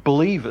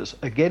believers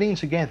are getting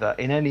together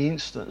in any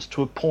instance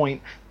to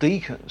appoint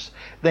deacons,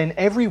 then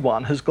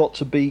everyone has got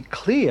to be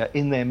clear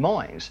in their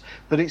minds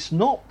that it's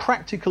not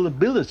practical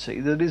ability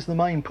that is the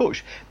main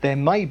push. There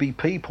may be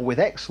people with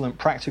excellent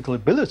practical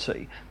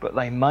ability, but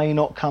they may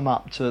not come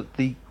up to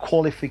the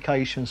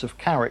qualifications of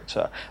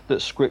character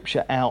that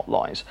Scripture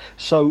outlines.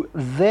 So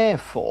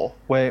therefore,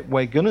 we're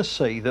going to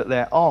see that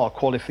there are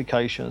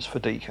qualifications for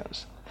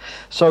deacons.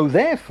 So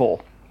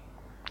therefore,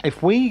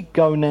 if we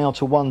go now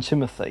to 1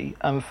 Timothy,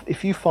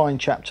 if you find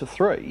chapter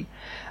 3,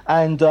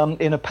 and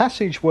in a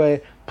passage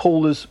where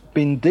Paul has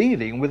been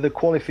dealing with the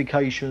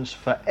qualifications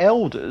for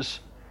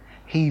elders,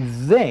 he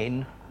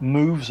then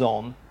moves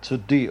on to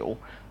deal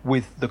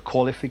with the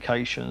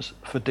qualifications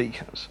for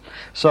deacons.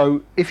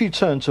 So if you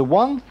turn to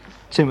 1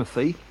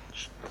 Timothy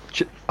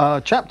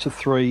chapter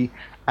 3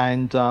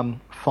 and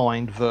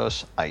find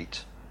verse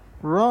 8.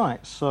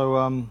 Right,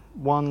 so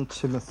 1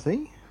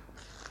 Timothy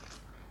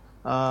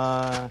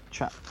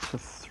chapter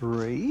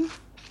 3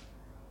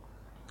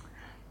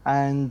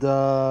 and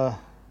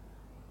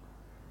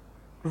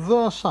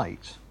verse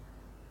 8.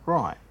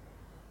 Right,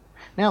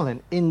 now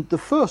then, in the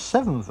first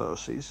 7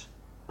 verses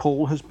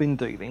Paul has been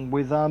dealing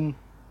with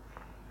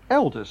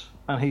elders,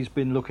 and he's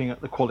been looking at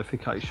the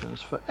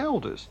qualifications for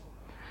elders,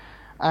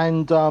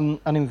 and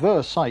in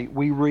verse 8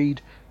 we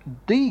read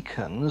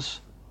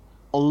deacons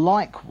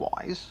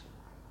likewise.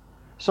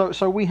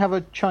 So we have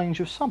a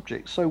change of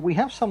subject. So we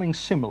have something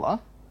similar,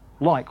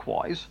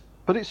 likewise,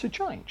 but it's a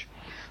change.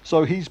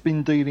 So he's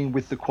been dealing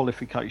with the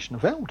qualification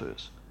of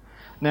elders.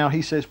 Now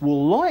he says,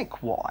 well,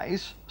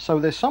 likewise, so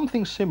there's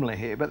something similar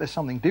here, but there's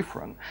something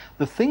different.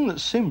 The thing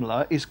that's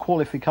similar is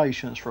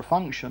qualifications for a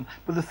function,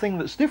 but the thing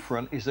that's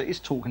different is that it's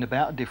talking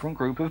about a different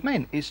group of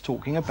men. It's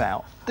talking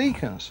about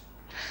deacons.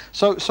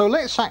 So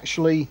let's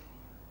actually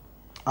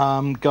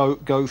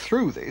go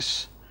through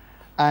this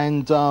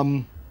and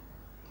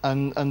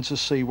to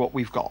see what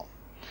we've got.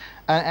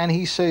 And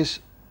he says,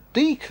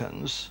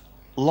 Deacons,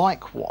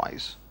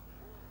 likewise,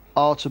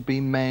 are to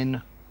be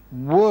men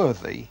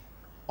worthy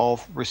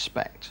of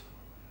respect,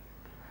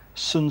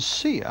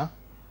 sincere,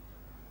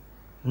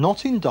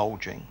 not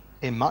indulging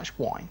in much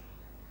wine,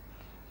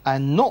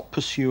 and not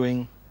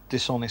pursuing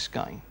dishonest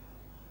gain.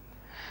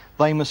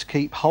 They must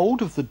keep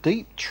hold of the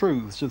deep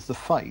truths of the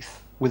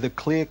faith with a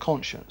clear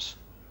conscience.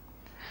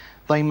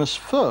 They must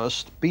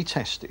first be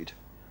tested,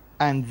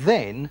 and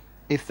then,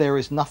 if there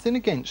is nothing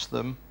against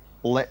them,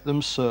 let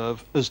them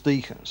serve as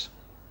deacons.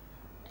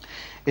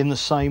 In the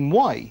same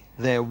way,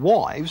 their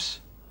wives,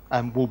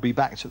 and we'll be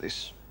back to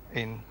this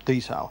in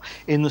detail,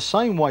 in the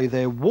same way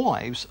their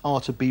wives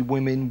are to be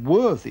women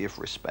worthy of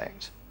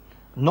respect,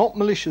 not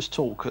malicious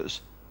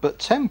talkers, but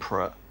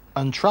temperate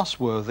and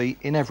trustworthy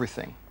in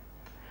everything.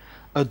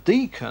 A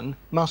deacon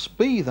must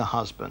be the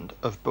husband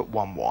of but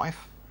one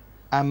wife,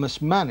 and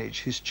must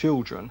manage his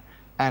children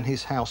and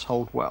his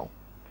household well.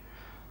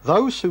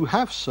 Those who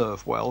have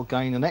served well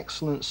gain an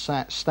excellent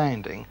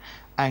standing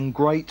and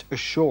great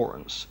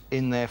assurance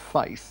in their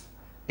faith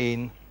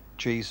in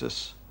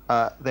Jesus,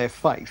 their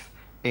faith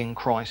in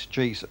Christ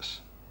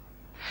Jesus.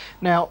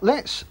 Now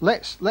let's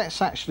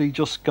actually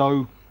just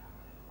go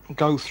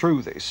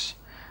through this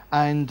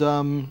and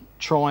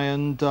try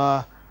and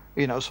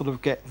sort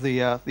of get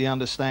the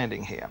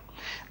understanding here.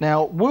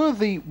 Now,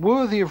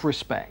 worthy of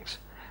respect.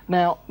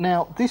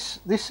 Now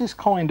this is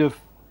kind of,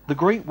 the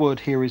Greek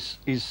word here is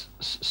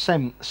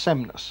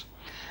semnos,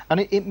 and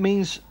it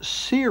means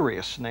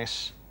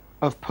seriousness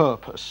of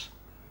purpose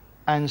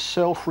and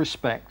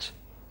self-respect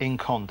in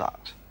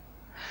conduct.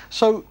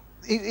 So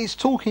it's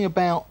talking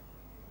about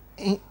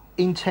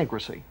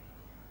integrity,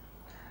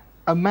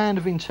 a man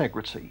of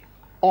integrity,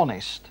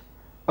 honest,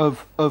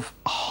 of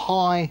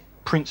high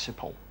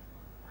principle.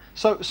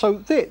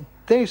 So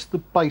there's the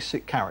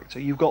basic character.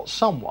 You've got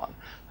someone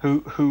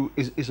who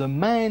is a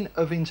man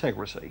of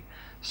integrity,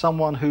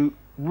 someone who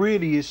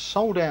really is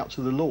sold out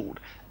to the Lord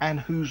and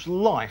whose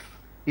life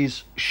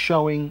is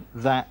showing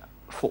that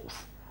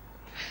forth.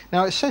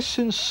 Now it says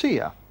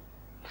sincere,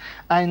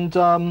 and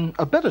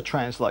a better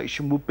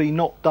translation would be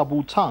not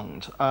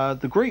double-tongued.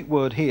 The Greek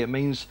word here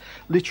means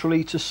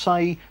literally to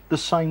say the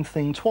same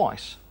thing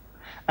twice.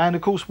 And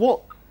of course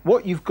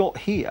what you've got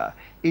here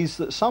is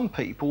that some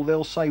people,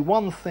 they'll say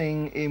one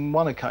thing in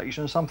one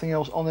occasion and something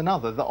else on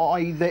another,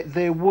 i.e.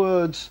 their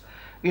words,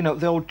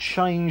 they'll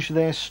change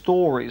their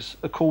stories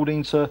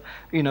according to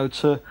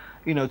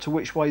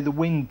which way the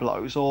wind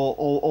blows,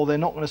 or they're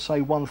not going to say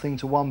one thing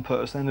to one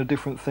person and a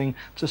different thing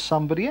to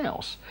somebody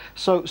else.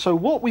 So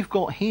what we've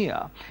got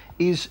here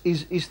is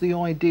the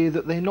idea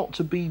that they're not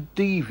to be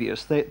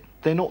devious, they're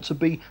not to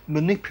be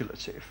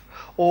manipulative,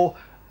 or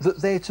that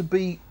they're to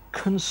be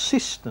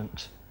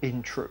consistent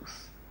in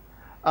truth.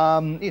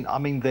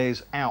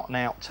 There's out and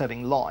out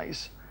telling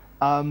lies,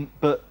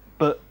 but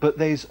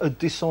there's a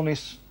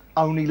dishonest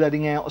only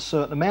letting out a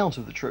certain amount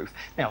of the truth.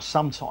 Now,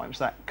 sometimes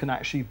that can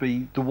actually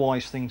be the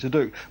wise thing to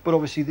do, but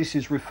obviously this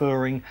is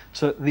referring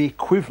to the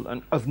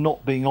equivalent of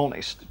not being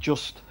honest,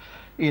 just,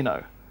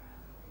 for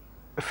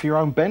your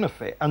own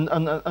benefit.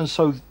 And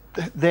so,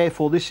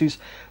 therefore, this is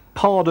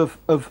part of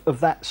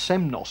that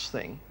semnos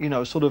thing,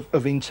 sort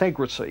of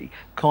integrity,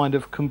 kind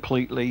of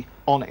completely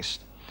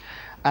honest.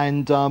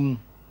 And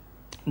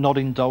not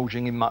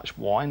indulging in much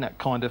wine, that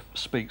kind of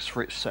speaks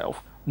for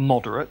itself.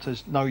 Moderate,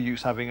 there's no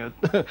use having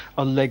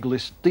a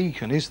legless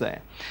deacon, is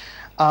there?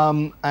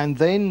 And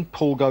then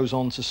Paul goes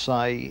on to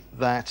say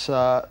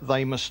that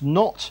they must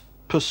not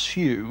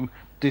pursue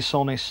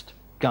dishonest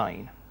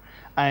gain.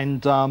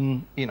 And,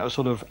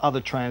 sort of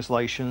other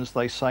translations,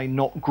 they say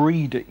not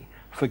greedy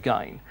for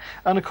gain.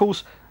 And of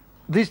course,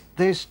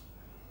 there's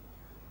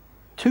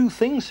two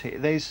things here.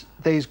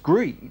 There's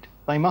greed.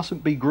 They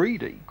mustn't be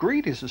greedy.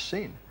 Greed is a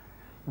sin.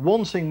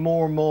 Wanting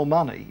more and more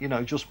money,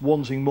 just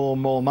wanting more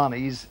and more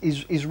money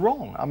is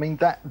wrong. I mean,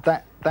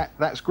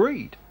 that's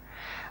greed.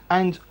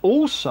 And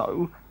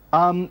also,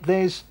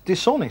 there's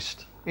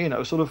dishonest,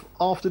 sort of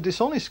after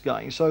dishonest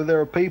gain. So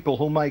there are people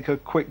who make a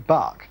quick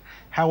buck,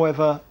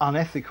 however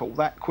unethical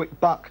that quick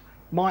buck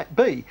might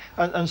be.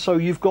 And so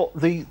you've got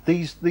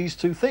these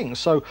two things.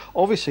 So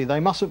obviously they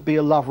mustn't be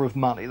a lover of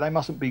money, they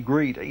mustn't be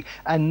greedy,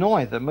 and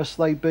neither must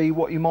they be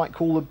what you might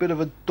call a bit of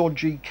a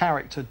dodgy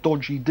character,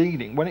 dodgy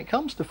dealing when it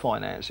comes to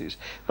finances.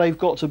 They've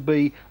got to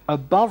be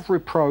above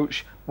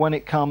reproach when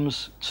it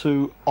comes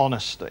to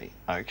honesty,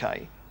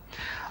 okay?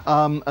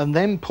 And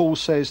then Paul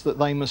says that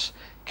they must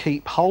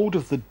keep hold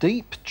of the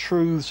deep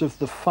truths of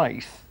the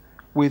faith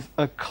with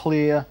a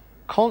clear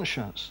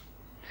conscience.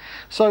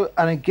 So,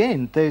 and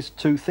again, there's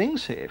two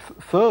things here.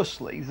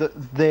 Firstly,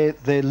 that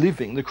they're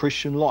living the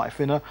Christian life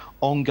in an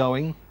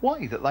ongoing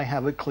way, that they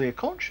have a clear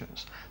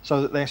conscience,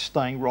 so that they're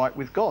staying right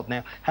with God.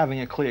 Now,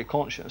 having a clear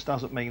conscience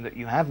doesn't mean that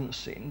you haven't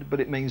sinned, but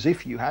it means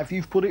if you have,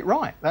 you've put it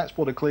right. That's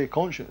what a clear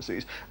conscience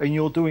is, and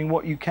you're doing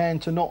what you can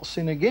to not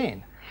sin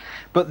again.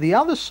 But the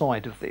other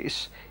side of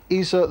this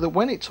is that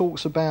when it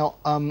talks about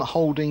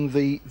holding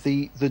the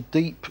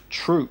deep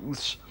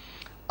truths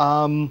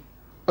of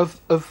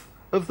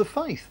the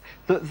faith,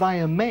 that they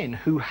are men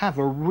who have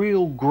a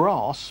real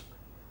grasp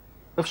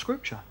of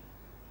Scripture.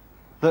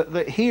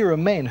 That here are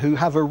men who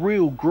have a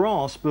real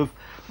grasp of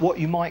what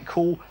you might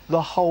call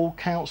the whole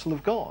counsel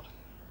of God.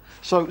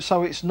 So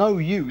it's no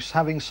use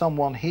having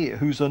someone here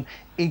who's an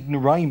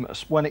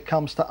ignoramus when it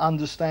comes to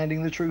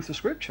understanding the truth of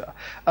Scripture.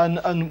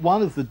 And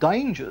one of the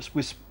dangers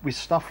with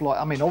stuff like,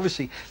 I mean,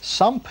 obviously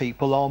some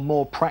people are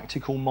more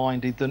practical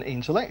minded than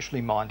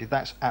intellectually minded.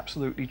 That's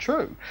absolutely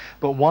true.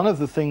 But one of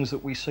the things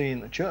that we see in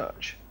the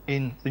church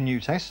in the New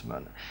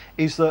Testament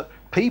is that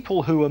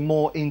people who are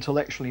more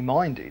intellectually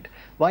minded,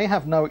 they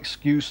have no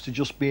excuse to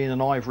just be in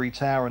an ivory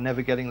tower and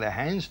never getting their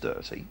hands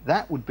dirty.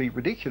 That would be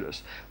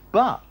ridiculous.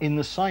 But in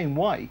the same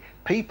way,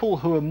 people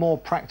who are more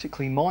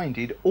practically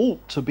minded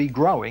ought to be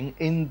growing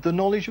in the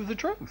knowledge of the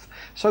truth.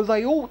 So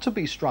they ought to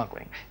be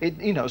struggling,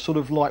 sort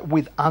of like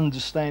with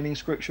understanding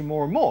Scripture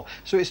more and more.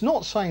 So it's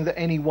not saying that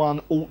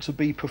anyone ought to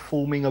be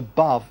performing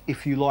above,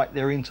 if you like,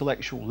 their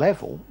intellectual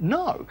level.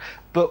 No.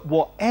 But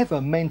whatever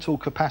mental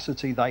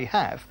capacity they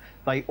have,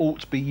 they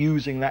ought to be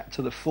using that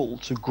to the full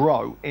to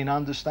grow in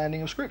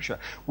understanding of Scripture.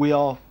 We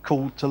are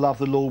called to love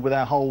the Lord with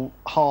our whole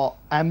heart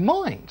and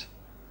mind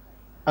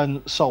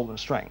and soul and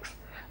strength.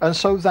 And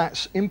so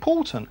that's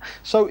important.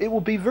 So it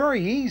will be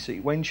very easy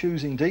when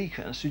choosing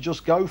deacons to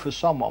just go for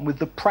someone with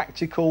the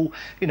practical,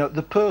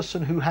 the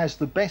person who has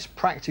the best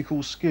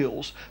practical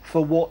skills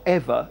for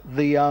whatever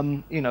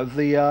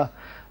the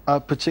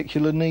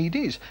particular need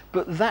is.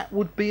 But that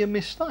would be a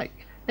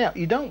mistake. Now,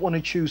 you don't want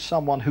to choose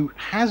someone who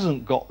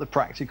hasn't got the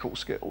practical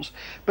skills,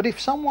 but if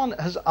someone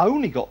has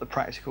only got the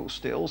practical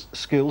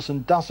skills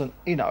and doesn't,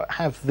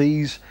 have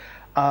these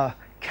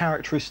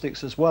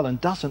characteristics as well and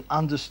doesn't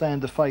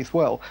understand the faith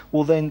well,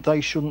 then they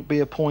shouldn't be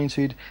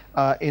appointed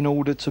in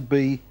order to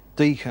be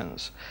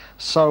deacons.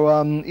 So,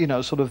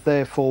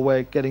 therefore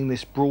we're getting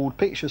this broad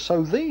picture.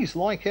 So these,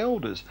 like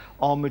elders,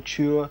 are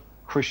mature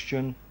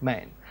Christian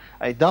men.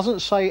 It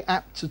doesn't say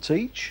apt to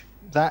teach.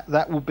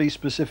 That will be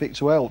specific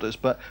to elders,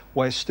 but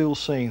we're still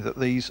seeing that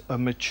these are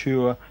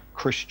mature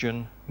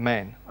Christian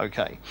men.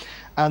 Okay.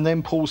 And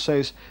then Paul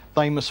says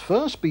they must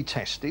first be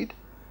tested.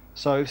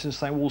 So since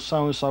they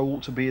so-and-so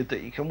ought to be a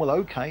deacon, well,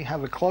 okay,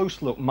 have a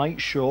close look, make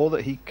sure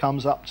that he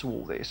comes up to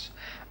all this.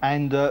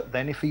 And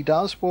then if he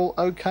does, well,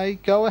 okay,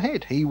 go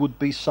ahead. He would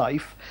be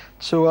safe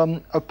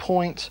to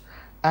appoint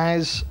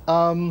as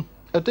a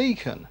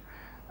deacon.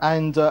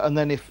 And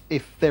then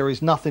if there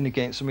is nothing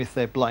against them, if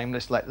they're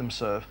blameless, let them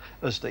serve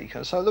as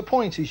deacons. So the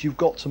point is you've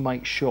got to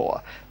make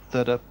sure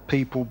that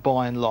people,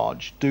 by and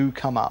large, do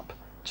come up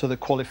to the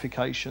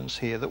qualifications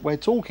here that we're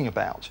talking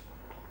about.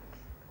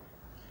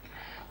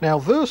 Now,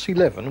 verse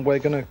 11, we're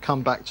going to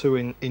come back to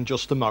in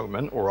just a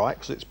moment, all right,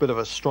 because it's a bit of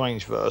a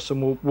strange verse,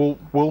 and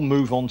we'll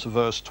move on to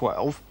verse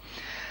 12.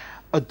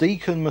 A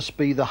deacon must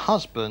be the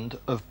husband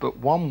of but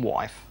one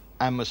wife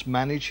and must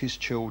manage his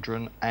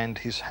children and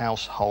his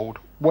household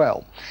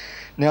well.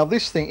 Now,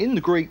 this thing in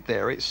the Greek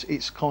there,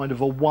 it's kind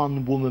of a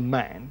one-woman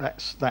man.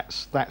 That's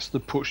the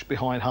push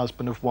behind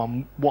husband of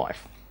one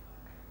wife.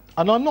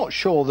 And I'm not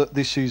sure that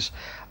this is,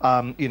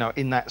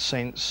 in that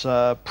sense,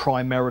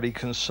 primarily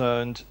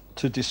concerned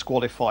to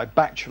disqualify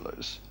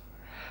bachelors,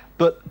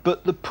 but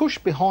the push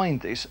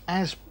behind this,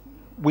 as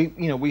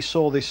we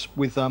saw this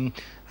with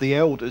the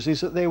elders,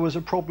 is that there was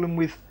a problem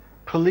with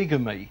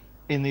polygamy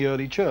in the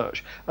early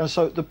church. And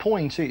so the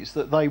point is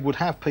that they would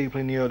have people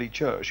in the early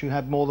church who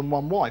had more than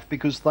one wife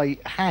because they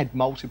had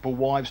multiple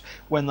wives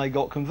when they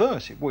got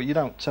converted. Well, you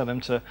don't tell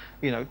them to,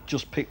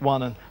 just pick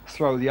one and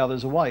throw the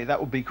others away. That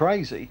would be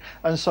crazy.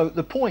 And so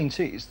the point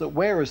is that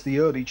whereas the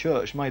early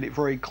church made it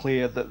very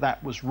clear that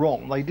that was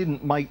wrong, they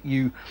didn't make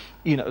you,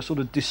 sort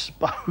of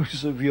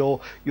dispose of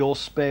your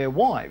spare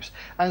wives.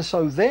 And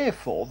so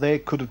therefore there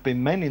could have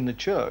been men in the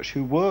church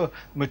who were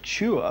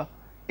mature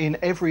in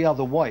every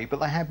other way, but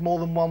they had more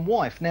than one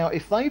wife. Now,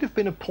 if they'd have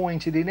been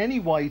appointed in any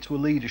way to a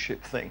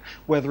leadership thing,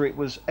 whether it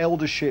was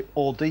eldership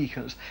or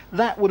deacons,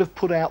 that would have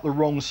put out the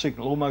wrong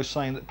signal, almost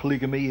saying that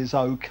polygamy is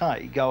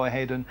okay. Go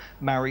ahead and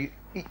marry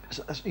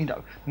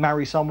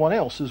someone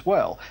else as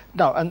well.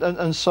 No,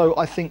 and so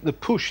I think the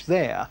push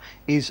there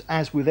is,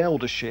 as with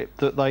eldership,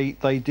 that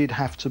they did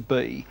have to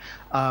be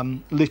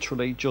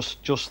literally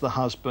just the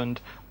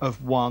husband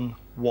of one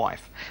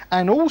wife.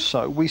 And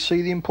also we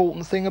see the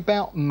important thing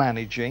about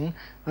managing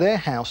their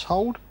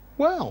household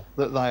well,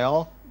 that they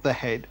are the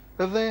head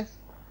of their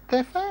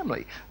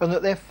family, and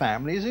that their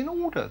family is in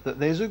order, that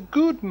there's a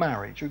good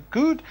marriage, a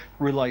good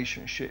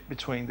relationship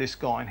between this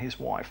guy and his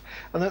wife,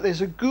 and that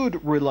there's a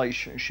good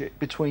relationship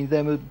between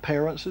them and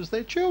parents as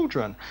their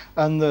children,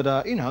 and that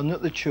and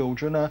that the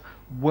children are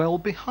well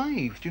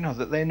behaved,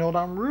 that they're not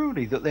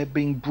unruly, that they're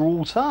being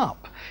brought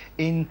up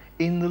in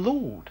the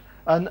Lord.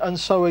 And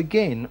so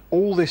again,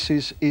 all this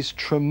is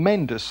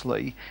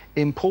tremendously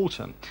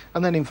important.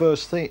 And then in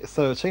verse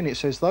 13 it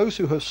says, those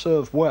who have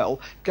served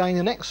well gain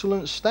an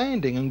excellent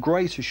standing and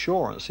great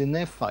assurance in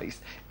their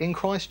faith in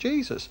Christ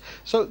Jesus.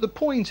 So the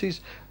point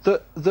is,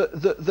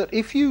 that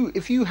if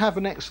you have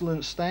an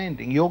excellent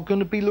standing, you're going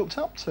to be looked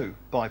up to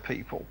by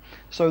people.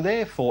 So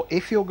therefore,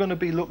 if you're going to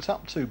be looked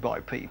up to by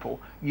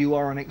people, you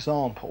are an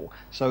example.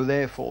 So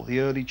therefore, the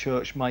early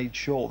church made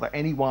sure that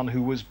anyone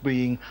who was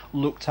being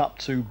looked up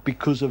to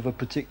because of a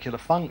particular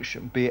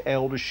function, be it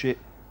eldership,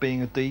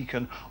 being a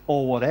deacon,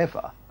 or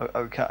whatever,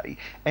 okay,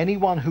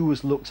 anyone who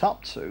was looked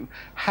up to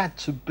had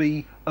to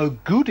be a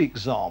good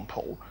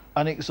example,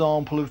 an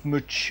example of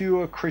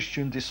mature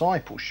Christian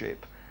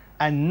discipleship,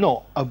 and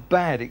not a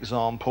bad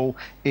example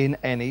in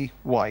any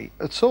way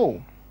at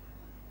all.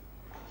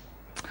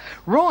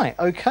 Right,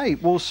 okay,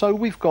 well, so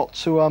we've got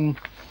to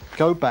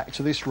go back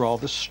to this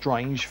rather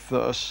strange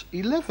verse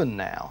 11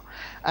 now.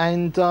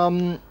 And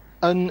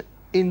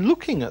in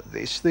looking at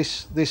this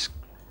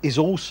is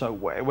also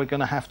where we're going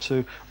to have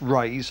to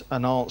raise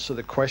and answer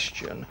the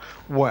question,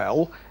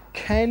 well,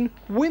 can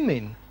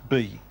women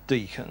be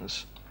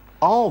deacons?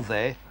 Are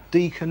there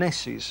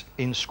deaconesses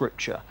in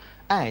Scripture?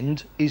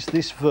 And is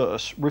this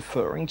verse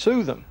referring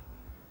to them?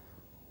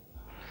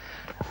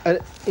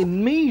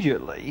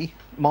 Immediately,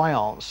 my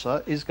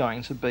answer is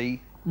going to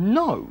be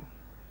no.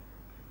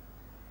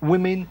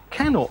 Women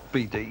cannot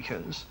be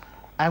deacons,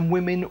 and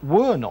women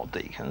were not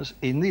deacons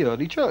in the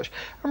early church.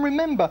 And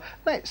remember,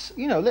 let's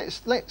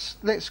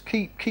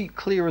keep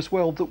clear as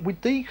well that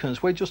with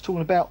deacons, we're just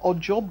talking about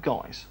odd job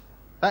guys.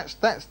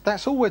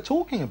 That's all we're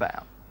talking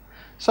about.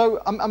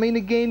 So, I mean,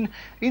 again,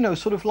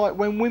 sort of like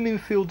when women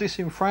feel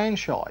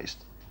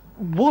disenfranchised,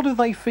 what are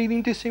they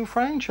feeling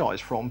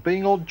disenfranchised from?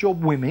 Being odd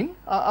job women?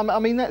 I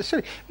mean, that's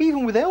silly.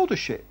 Even with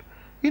eldership,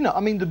 I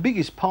mean, the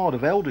biggest part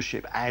of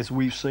eldership, as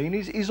we've seen,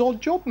 is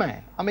odd job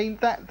man. I mean,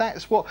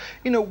 that's what,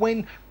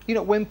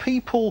 when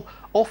people,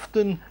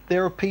 often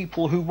there are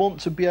people who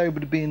want to be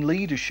able to be in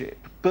leadership,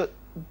 but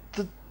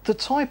the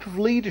type of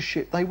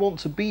leadership they want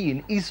to be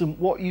in isn't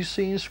what you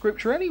see in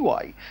Scripture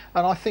anyway.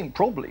 And I think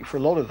probably for a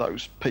lot of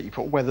those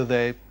people, whether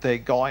they're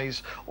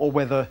guys or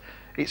whether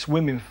it's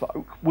women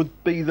folk,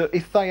 would be that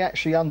if they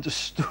actually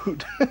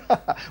understood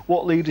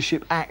what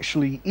leadership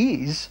actually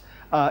is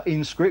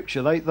in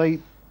Scripture,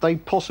 they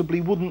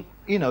possibly wouldn't,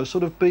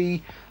 sort of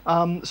be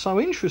so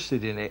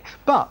interested in it.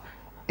 But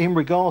in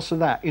regards to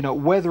that,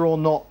 whether or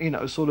not,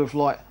 sort of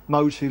like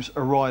motives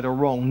are right or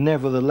wrong,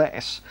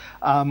 nevertheless,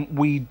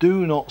 we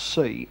do not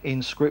see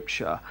in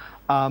Scripture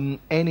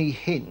any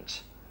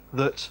hint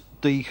that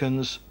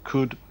deacons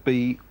could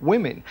be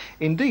women.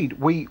 Indeed,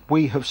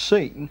 we have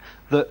seen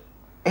that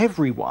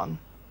everyone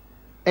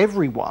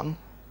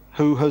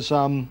who has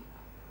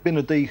been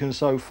a deacon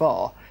so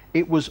far,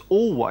 it was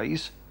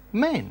always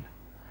men.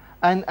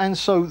 And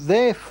so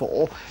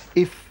therefore,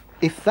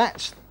 if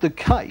that's the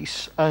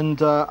case,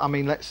 and I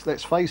mean,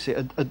 let's face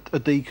it, a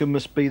deacon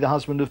must be the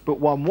husband of but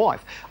one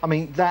wife. I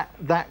mean,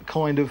 that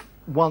kind of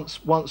once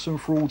and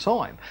for all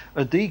time,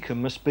 a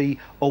deacon must be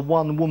a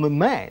one-woman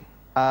man.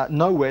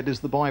 Nowhere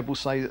does the Bible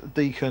say that a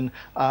deacon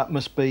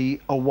must be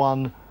a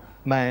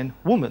one-man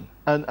woman,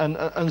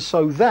 and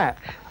so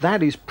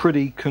that is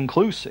pretty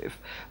conclusive.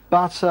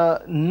 But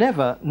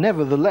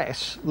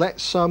nevertheless,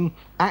 let's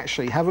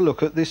actually have a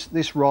look at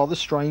this rather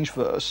strange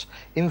verse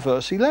in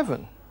verse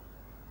 11.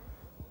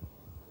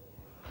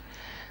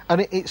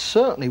 And it's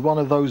certainly one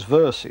of those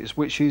verses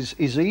which is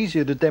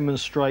easier to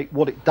demonstrate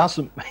what it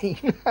doesn't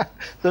mean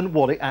than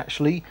what it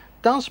actually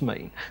does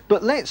mean.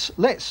 But let's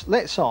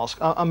ask,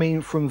 I mean,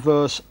 from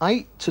verse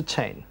 8 to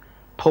 10,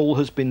 Paul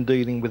has been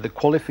dealing with the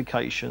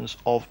qualifications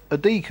of a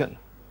deacon.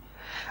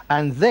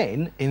 And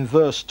then in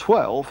verse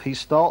 12, he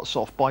starts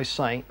off by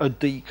saying a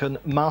deacon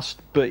must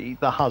be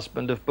the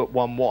husband of but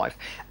one wife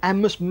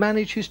and must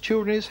manage his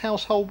children and his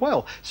household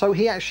well. So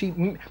he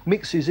actually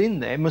mixes in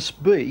there,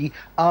 must be,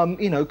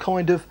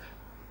 kind of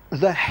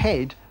the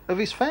head of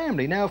his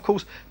family. Now, of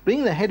course,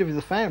 being the head of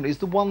the family is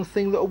the one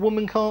thing that a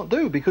woman can't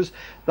do, because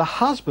the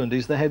husband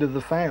is the head of the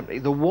family.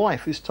 The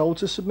wife is told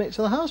to submit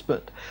to the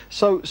husband.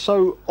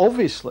 So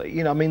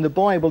obviously, I mean, the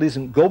Bible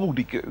isn't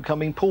gobbledygook. I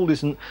mean, Paul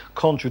isn't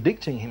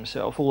contradicting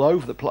himself all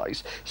over the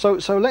place. So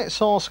let's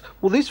ask,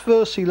 well, this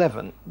verse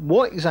 11,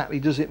 what exactly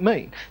does it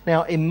mean?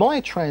 Now, in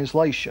my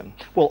translation,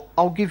 well,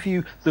 I'll give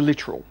you the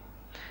literal.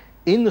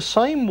 In the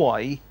same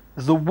way,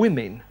 the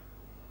women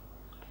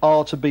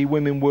are to be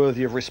women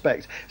worthy of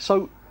respect.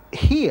 So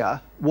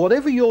here,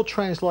 whatever your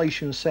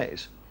translation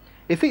says,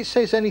 if it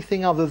says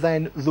anything other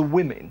than the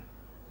women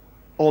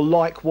or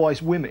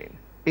likewise women,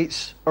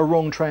 it's a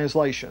wrong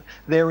translation.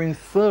 They're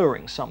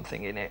inferring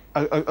something in it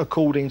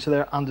according to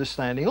their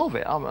understanding of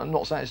it. I'm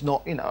not saying it's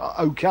not,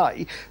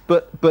 okay,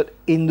 but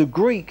in the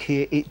Greek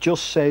here, it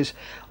just says,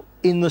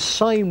 in the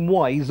same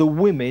way the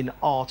women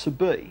are to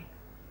be.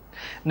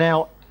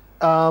 Now,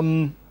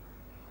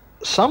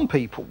 some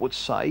people would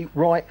say,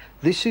 right,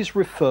 this is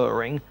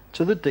referring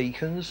to the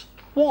deacons'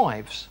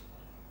 wives.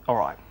 All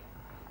right.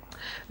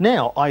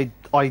 Now, I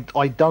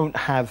don't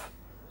have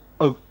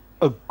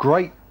a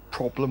great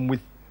problem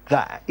with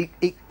that,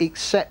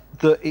 except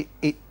that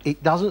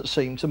it doesn't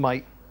seem to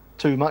make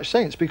too much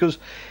sense, because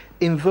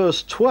in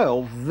verse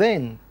 12,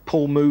 then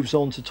Paul moves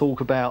on to talk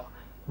about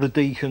the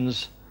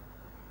deacon's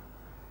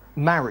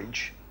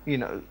marriage,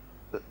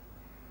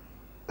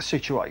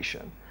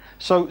 situation.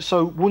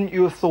 So wouldn't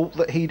you have thought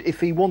that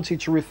if he wanted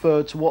to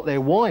refer to what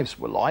their wives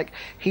were like,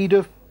 he'd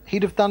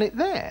have done it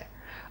there?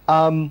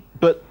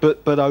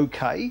 But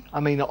okay. I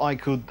mean, I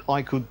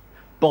could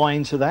buy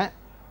into that.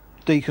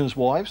 Deacons'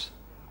 wives,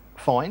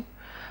 fine.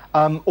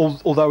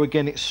 Although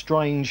again, it's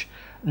strange.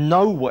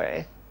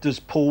 Nowhere does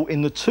Paul,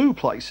 in the two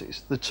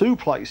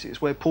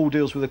places where Paul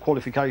deals with the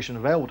qualification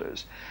of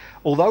elders,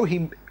 although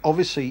he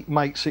obviously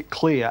makes it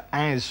clear,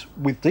 as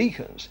with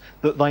deacons,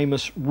 that they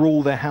must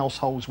rule their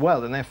households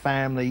well and their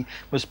family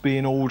must be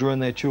in order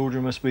and their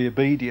children must be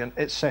obedient,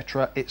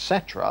 etc.,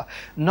 etc.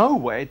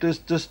 Nowhere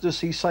does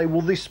he say,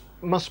 well, this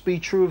must be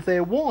true of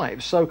their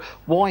wives. So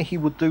why he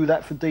would do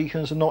that for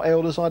deacons and not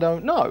elders, I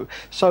don't know.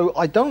 So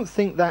I don't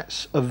think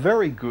that's a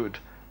very good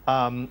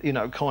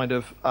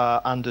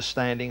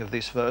understanding of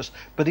this verse,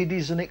 but it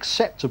is an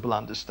acceptable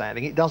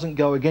understanding. It doesn't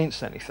go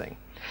against anything.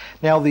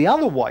 Now, the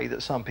other way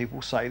that some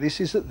people say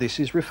this is that this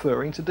is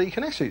referring to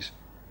deaconesses.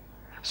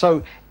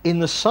 So in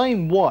the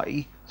same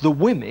way, the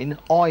women,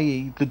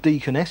 i.e. the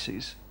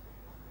deaconesses,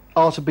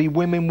 are to be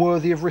women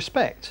worthy of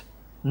respect,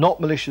 not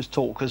malicious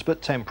talkers,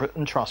 but temperate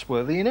and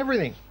trustworthy in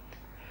everything.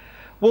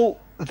 Well,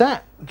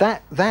 that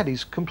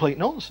is complete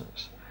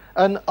nonsense.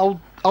 And I'll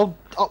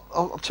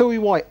tell you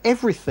why.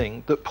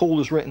 Everything that Paul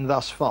has written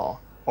thus far,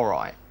 all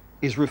right,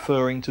 is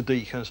referring to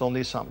deacons on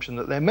the assumption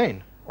that they're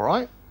men, all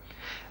right?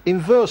 In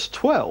verse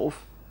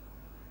 12,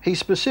 he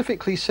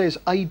specifically says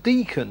a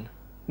deacon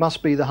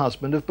must be the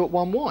husband of but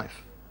one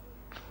wife.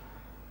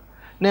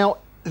 Now,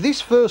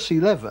 this verse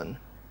 11,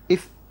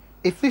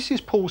 if this is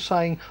Paul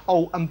saying,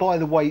 oh, and by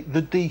the way,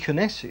 the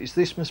deaconesses,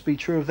 this must be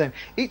true of them,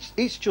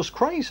 it's just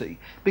crazy.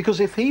 Because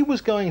if he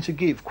was going to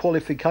give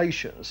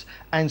qualifications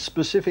and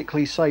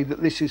specifically say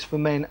that this is for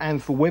men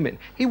and for women,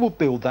 he would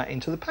build that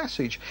into the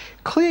passage.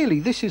 Clearly,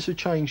 this is a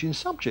change in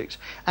subject.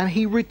 And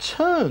he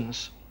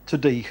returns to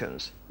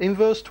deacons in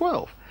verse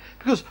 12.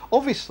 Because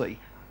obviously,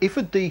 if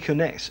a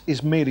deaconess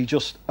is merely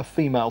just a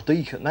female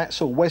deacon,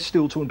 that's all. We're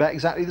still talking about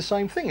exactly the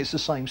same thing. It's the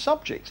same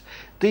subject.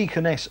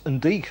 Deaconess and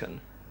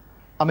deacon.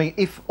 I mean,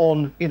 if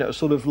on,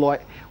 sort of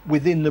like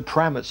within the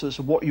parameters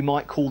of what you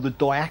might call the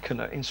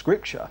diaconate in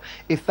Scripture,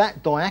 if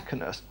that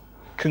diaconate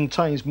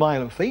contains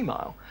male and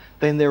female,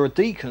 then there are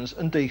deacons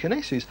and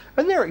deaconesses,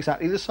 and they're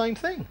exactly the same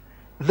thing.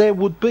 There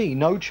would be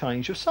no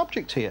change of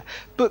subject here.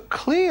 But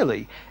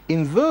clearly,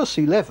 in verse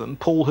 11,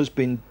 Paul has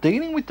been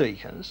dealing with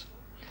deacons.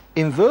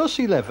 In verse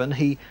 11,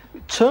 he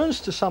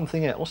turns to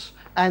something else,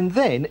 and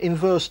then in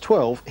verse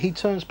 12, he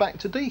turns back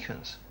to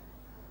deacons.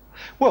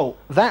 Well,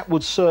 that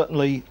would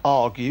certainly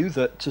argue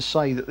that to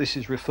say that this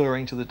is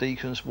referring to the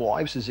deacons'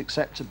 wives is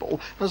acceptable.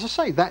 As I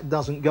say, that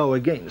doesn't go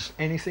against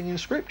anything in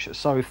Scripture.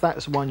 So if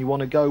that's the one you want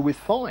to go with,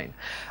 fine.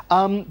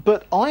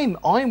 But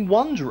I'm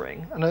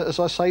wondering, and as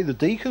I say, the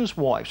deacons'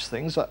 wives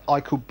things, I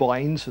could buy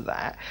into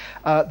that.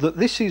 That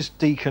this is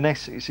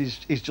deaconesses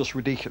is just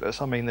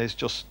ridiculous. I mean, there's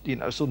just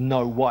sort of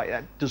no way.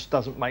 That just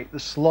doesn't make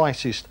the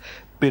slightest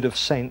bit of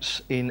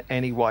sense in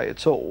any way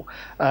at all,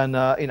 and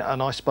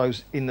and I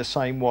suppose in the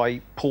same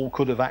way Paul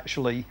could have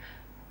actually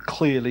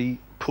clearly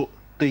put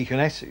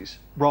deaconesses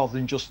rather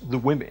than just the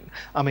women.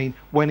 I mean,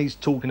 when he's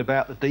talking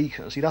about the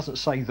deacons, he doesn't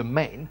say the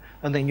men,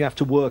 and then you have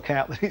to work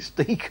out that it's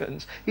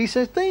deacons. He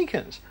says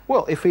deacons.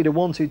 Well, if he'd have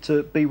wanted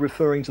to be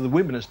referring to the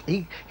women, as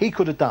he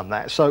could have done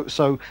that.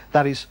 So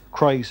that is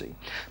crazy.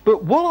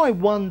 But what I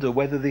wonder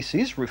whether this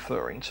is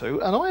referring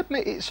to, and I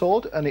admit it's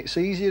odd, and it's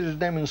easier to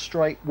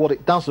demonstrate what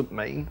it doesn't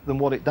mean than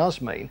what it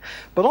does mean,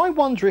 but I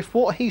wonder if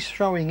what he's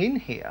throwing in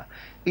here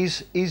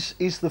is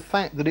the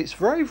fact that it's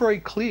very, very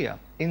clear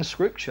in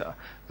Scripture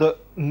that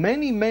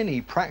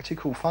many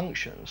practical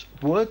functions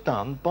were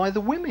done by the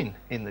women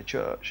in the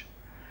church.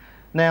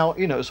 Now,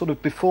 sort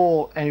of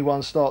before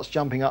anyone starts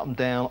jumping up and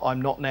down,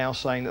 I'm not now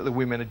saying that the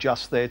women are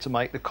just there to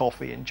make the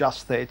coffee and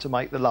just there to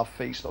make the love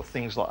feast or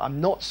things like that.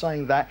 I'm not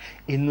saying that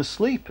in the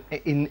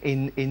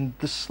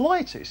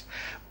slightest.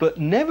 But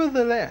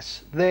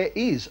nevertheless, there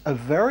is a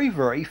very,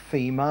 very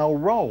female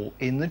role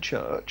in the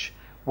church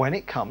when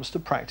it comes to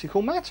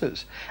practical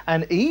matters,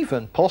 and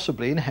even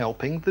possibly in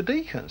helping the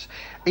deacons.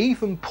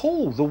 Even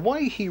Paul, the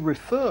way he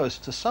refers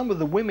to some of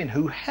the women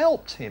who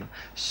helped him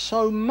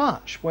so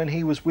much when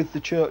he was with the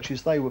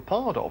churches they were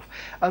part of,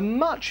 and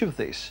much of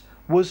this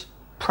was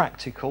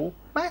practical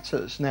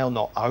matters. Now,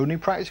 not only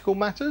practical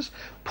matters,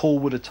 Paul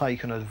would have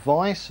taken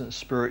advice and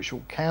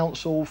spiritual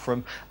counsel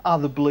from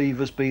other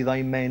believers, be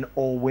they men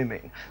or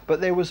women. But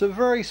there was a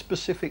very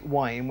specific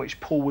way in which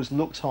Paul was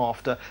looked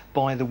after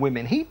by the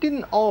women. He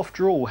didn't,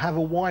 after all, have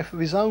a wife of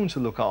his own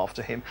to look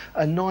after him,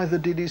 and neither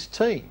did his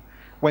team.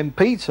 When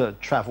Peter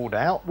travelled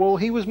out, well,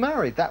 he was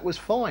married, that was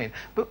fine.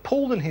 But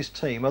Paul and his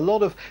team, a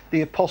lot of the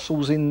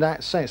apostles in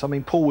that sense, I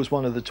mean, Paul was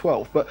one of the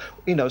 12, but,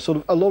 sort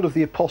of a lot of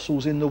the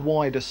apostles in the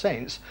wider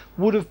sense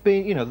would have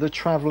been, the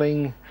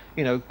travelling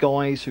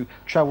guys who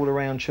travelled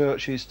around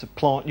churches to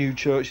plant new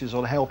churches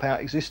or to help out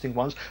existing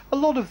ones, a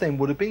lot of them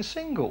would have been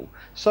single.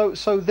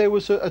 So there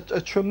was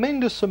a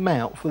tremendous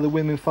amount for the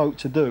women folk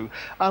to do.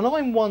 And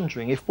I'm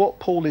wondering if what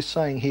Paul is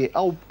saying here,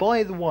 oh,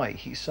 by the way,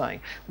 he's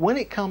saying, when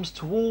it comes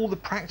to all the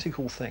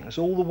practical things,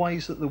 all the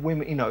ways that the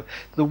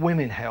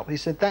women help, he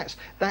said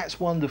that's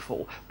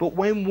wonderful. But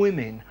when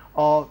women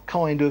are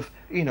kind of,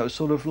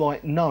 sort of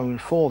like known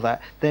for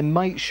that, then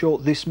make sure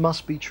this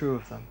must be true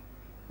of them.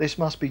 This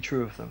must be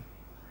true of them.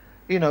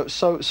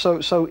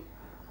 So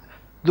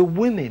the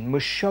women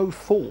must show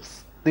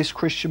forth this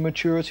Christian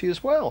maturity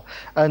as well.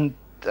 And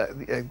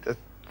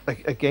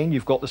again,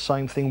 you've got the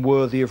same thing,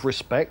 worthy of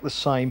respect, the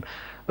same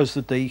as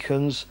the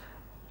deacons,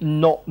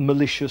 not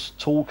malicious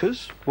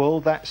talkers.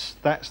 Well, that's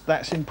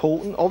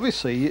important.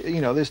 Obviously,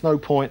 there's no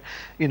point,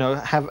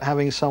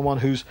 having someone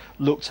who's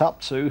looked up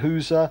to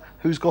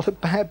who's got a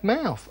bad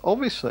mouth,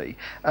 obviously.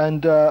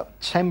 And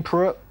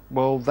temperate,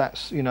 well,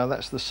 that's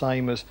the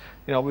same as,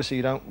 obviously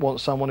you don't want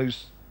someone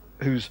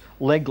who's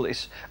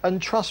legless,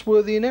 and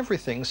trustworthy in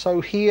everything.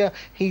 So here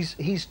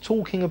he's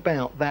talking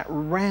about that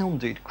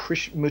rounded,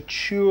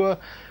 mature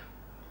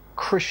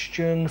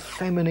Christian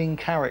feminine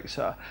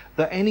character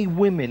that any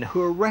women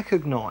who are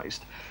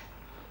recognised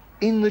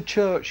in the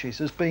churches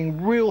as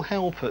being real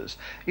helpers,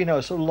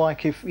 sort of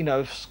like if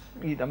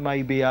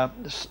maybe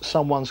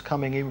someone's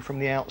coming in from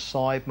the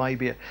outside,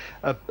 maybe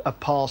a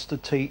pastor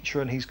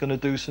teacher, and he's going to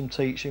do some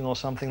teaching or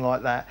something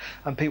like that,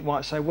 and people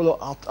might say, well,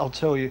 look, I'll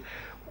tell you,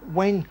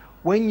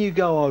 when you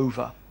go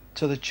over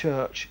to the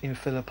church in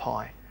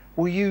Philippi,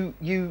 well,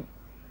 you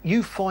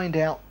find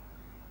out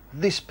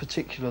this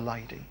particular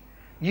lady.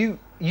 You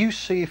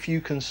see if you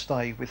can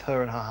stay with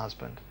her and her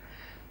husband,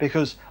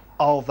 because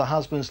the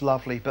husband's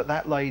lovely, but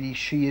that lady,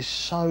 she is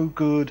so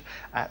good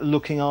at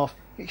looking after.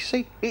 You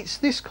see, it's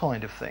this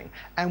kind of thing.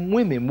 And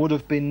women would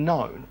have been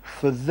known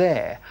for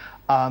their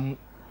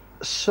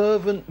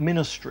servant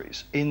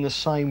ministries in the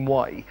same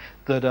way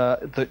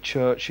that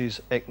churches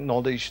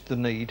acknowledge the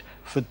need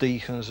for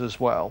deacons as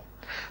well.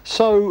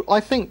 So I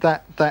think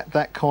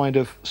that kind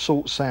of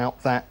sorts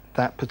out that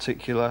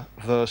particular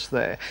verse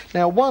there.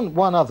 Now,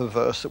 one other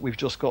verse that we've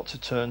just got to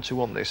turn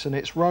to on this, and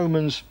it's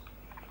Romans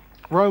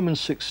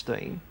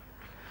 16,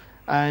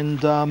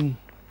 and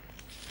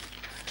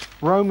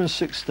Romans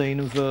 16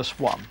 and verse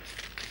 1.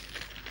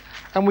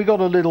 And we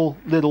got a little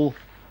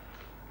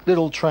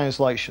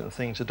translation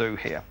thing to do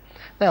here.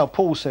 Now,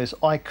 Paul says,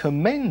 I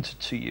commend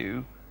to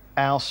you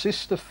our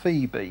sister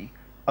Phoebe,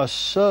 a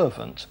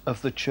servant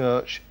of the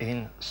church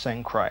in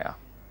Cenchrea.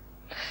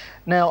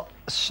 Now,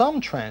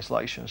 some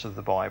translations of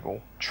the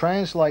Bible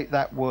translate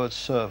that word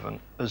servant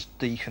as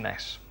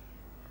deaconess.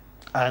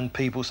 And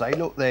people say,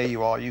 look, there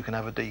you are, you can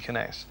have a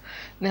deaconess.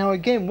 Now,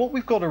 again, what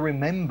we've got to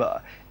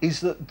remember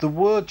is that the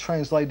word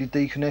translated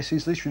deaconess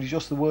is literally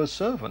just the word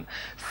servant.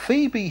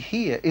 Phoebe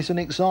here is an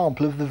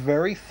example of the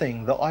very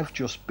thing that I've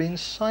just been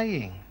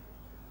saying.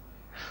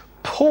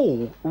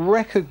 Paul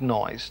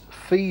recognised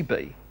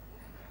Phoebe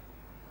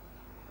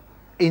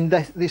in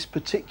this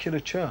particular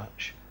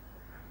church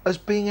as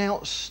being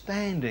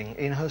outstanding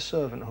in her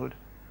servanthood.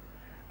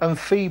 And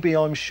Phoebe,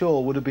 I'm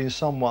sure, would have been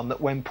someone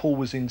that when Paul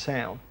was in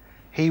town,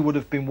 he would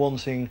have been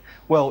wanting,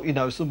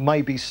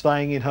 maybe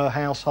staying in her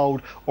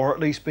household, or at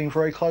least being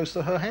very close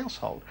to her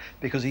household,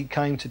 because he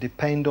came to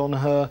depend on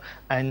her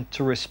and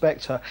to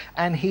respect her.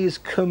 And he is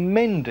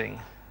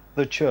commending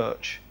the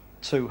church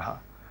to her.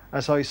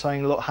 And so he's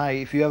saying, look,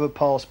 hey, if you ever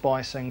pass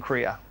by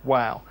Cenchrea,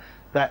 wow,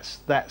 that's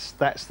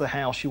the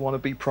house you want to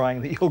be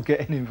praying that you'll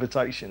get an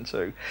invitation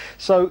to.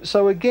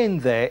 So again,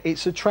 there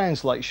it's a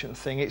translation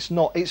thing. It's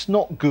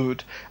not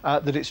good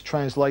that it's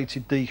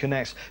translated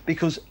deaconess,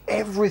 because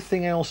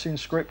everything else in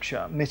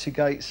Scripture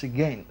mitigates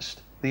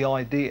against the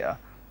idea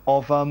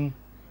of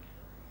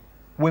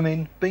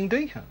women being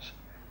deacons.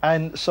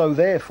 And so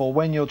therefore,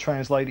 when you're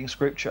translating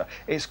Scripture,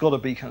 it's got to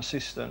be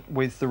consistent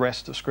with the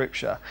rest of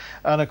Scripture.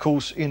 And of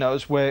course,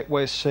 as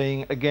we're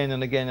seeing again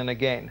and again and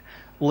again,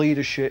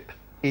 leadership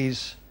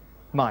is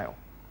male,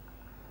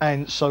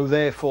 and so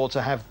therefore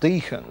to have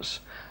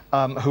deacons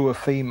who are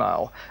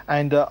female,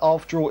 and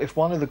after all, if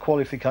one of the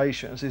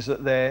qualifications is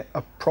that they're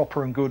a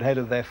proper and good head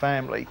of their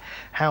family,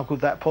 how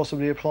could that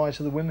possibly apply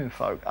to the women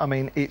folk? I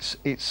mean, it's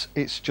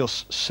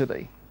just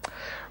silly.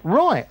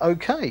 Right,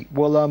 okay,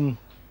 well,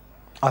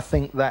 I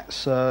think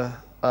that's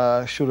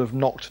should have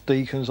knocked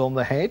deacons on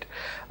the head.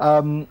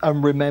 And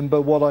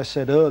remember what I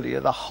said earlier,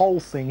 the whole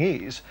thing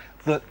is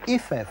that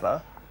if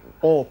ever,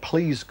 or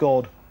please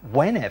God,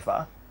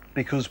 whenever,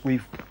 because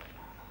we've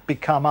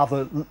become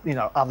other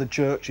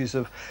churches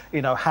have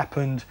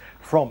happened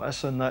from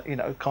us, and that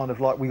kind of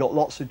like we got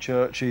lots of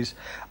churches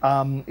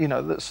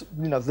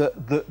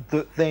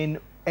that then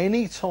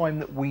any time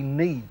that we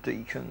need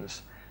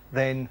deacons,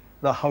 then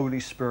the Holy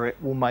Spirit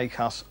will make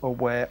us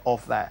aware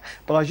of that.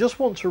 But I just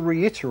want to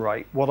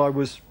reiterate what I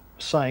was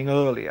saying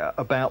earlier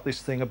about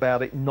this thing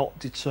about it not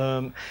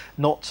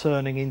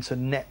turning into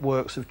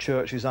networks of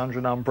churches under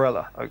an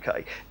umbrella,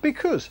 okay?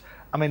 Because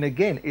I mean,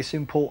 again, it's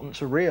important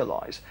to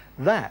realise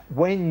that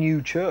when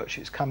new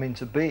churches come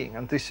into being,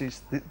 and this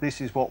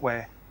is what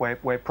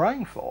we're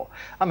praying for.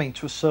 I mean,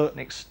 to a certain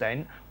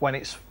extent, when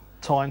it's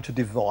time to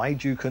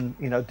divide, you can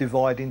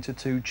divide into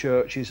two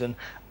churches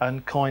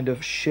and kind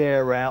of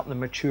share out the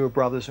mature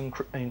brothers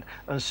and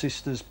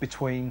sisters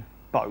between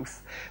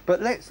both.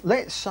 But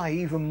let's say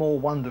even more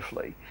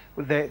wonderfully,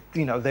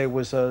 there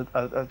was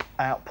a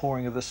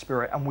outpouring of the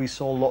Spirit and we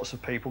saw lots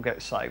of people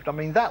get saved. I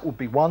mean, that would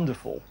be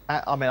wonderful.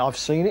 I mean, I've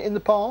seen it in the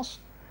past,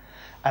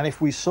 and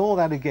if we saw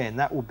that again,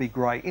 that would be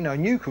great.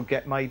 And you could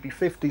get maybe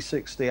 50,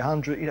 60,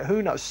 100,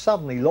 who knows,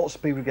 suddenly lots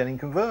of people getting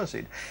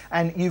converted.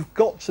 And you've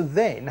got to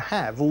then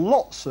have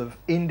lots of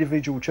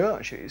individual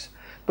churches,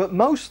 but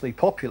mostly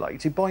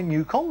populated by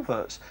new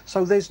converts.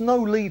 So there's no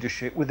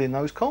leadership within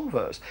those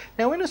converts.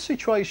 Now, in a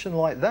situation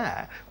like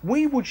that,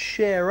 we would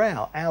share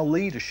out our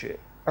leadership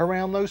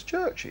around those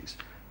churches.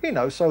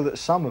 So that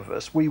some of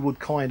us, we would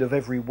kind of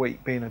every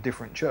week be in a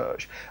different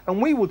church, and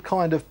we would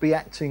kind of be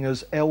acting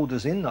as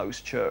elders in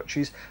those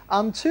churches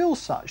until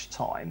such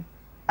time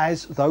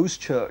as those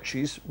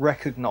churches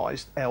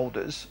recognised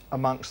elders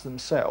amongst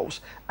themselves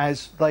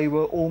as they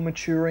were all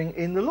maturing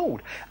in the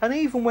Lord. And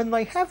even when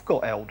they have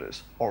got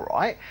elders, all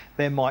right,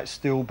 there might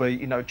still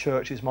be,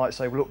 churches might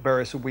say, well, look,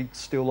 Beres, we'd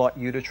still like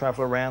you to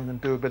travel around and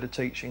do a bit of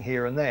teaching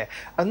here and there.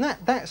 And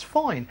that's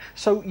fine.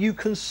 So you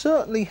can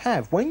certainly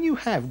have, when you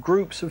have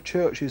groups of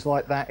churches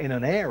like that in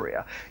an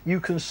area, you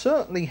can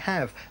certainly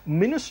have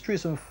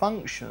ministries and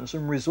functions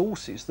and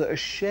resources that are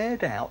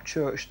shared out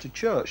church to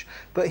church.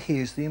 But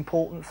here's the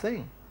important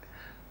thing.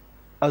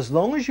 As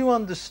long as you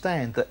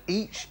understand that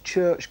each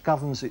church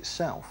governs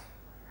itself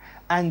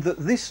and that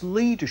this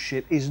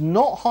leadership is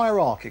not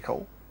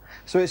hierarchical,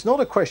 so it's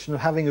not a question of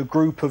having a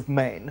group of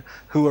men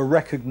who are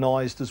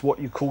recognised as what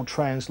you call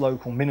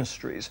translocal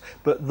ministries,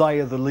 but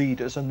they are the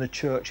leaders and the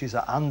churches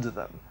are under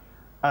them.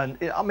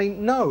 And I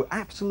mean, no,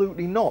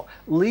 absolutely not.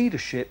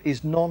 Leadership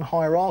is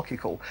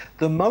non-hierarchical.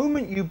 The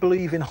moment you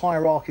believe in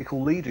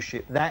hierarchical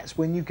leadership, that's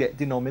when you get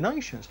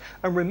denominations.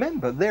 And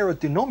remember, there are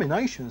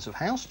denominations of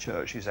house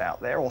churches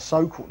out there, or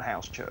so-called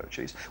house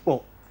churches.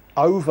 Well,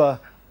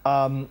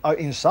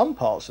 in some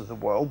parts of the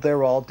world,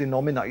 there are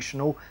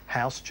denominational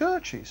house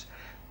churches.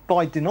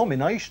 By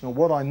denominational,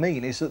 what I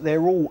mean is that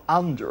they're all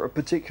under a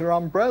particular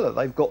umbrella.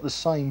 They've got the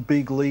same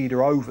big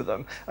leader over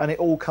them, and it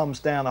all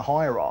comes down a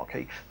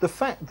hierarchy. The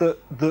fact that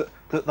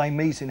they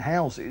meet in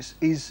houses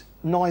is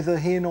neither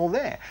here nor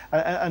there.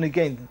 And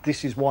again,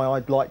 this is why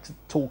I'd like to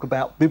talk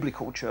about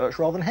biblical church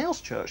rather than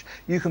house church.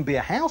 You can be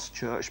a house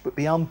church but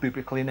be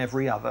unbiblical in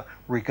every other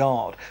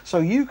regard. So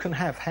you can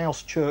have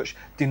house church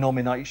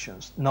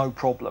denominations, no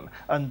problem,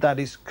 and that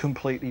is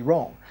completely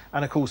wrong.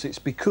 And of course it's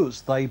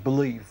because they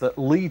believe that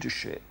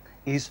leadership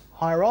is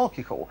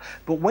hierarchical.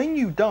 But when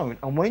you don't,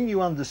 and when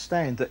you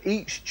understand that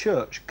each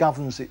church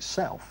governs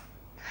itself,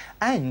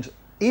 and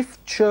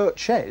if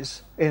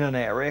churches in an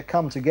area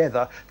come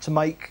together to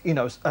make,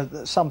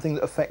 something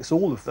that affects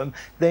all of them,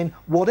 then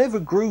whatever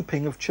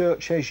grouping of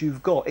churches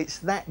you've got, it's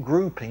that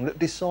grouping that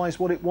decides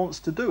what it wants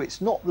to do. It's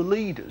not the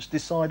leaders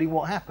deciding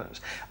what happens.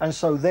 And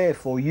so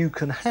therefore you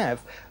can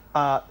have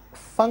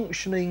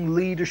functioning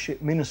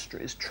leadership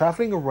ministries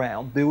travelling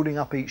around building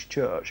up each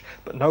church,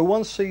 but no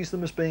one sees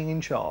them as being in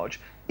charge.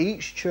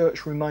 Each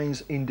church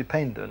remains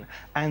independent,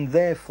 and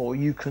therefore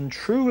you can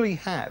truly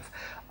have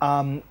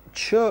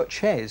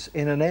churches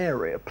in an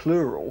area,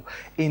 plural,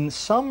 in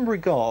some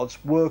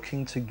regards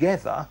working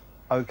together,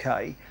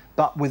 okay,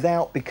 but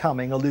without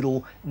becoming a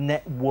little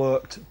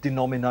networked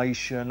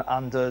denomination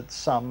under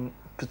some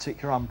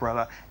particular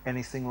umbrella,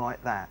 anything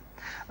like that.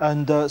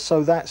 And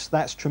so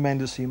that's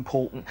tremendously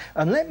important.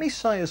 And let me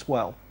say as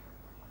well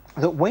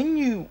that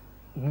when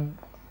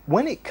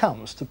it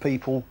comes to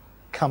people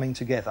coming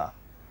together,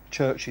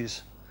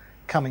 churches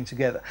coming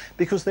together,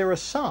 because there are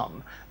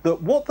some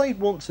that what they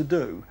want to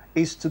do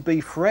is to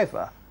be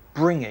forever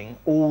bringing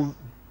all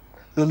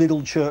the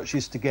little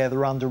churches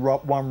together under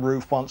one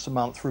roof once a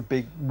month for a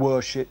big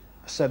worship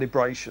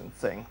celebration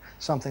thing,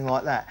 something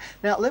like that.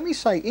 Now let me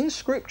say, in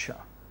Scripture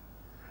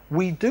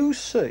we do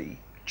see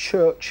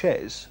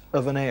churches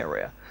of an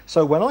area.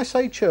 So when I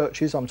say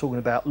churches, I'm talking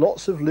about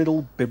lots of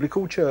little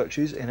biblical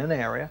churches in an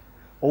area,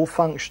 all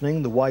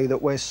functioning the way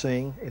that we're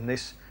seeing in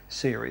this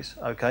series,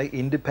 okay,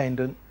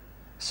 independent,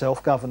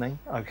 self-governing,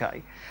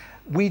 okay.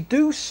 We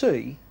do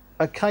see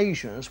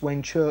occasions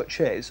when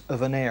churches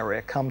of an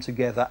area come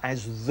together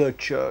as the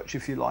church,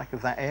 if you like,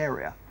 of that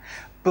area.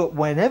 But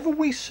whenever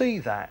we see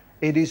that,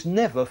 it is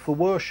never for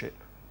worship.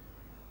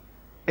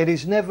 It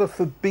is never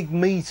for big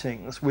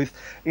meetings with,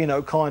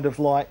 kind of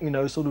like,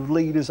 sort of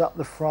leaders up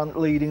the front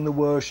leading the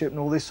worship and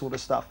all this sort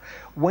of stuff.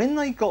 When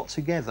they got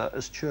together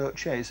as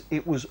churches,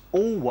 it was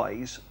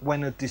always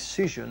when a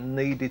decision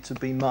needed to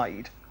be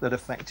made that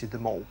affected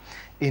them all.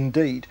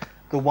 Indeed,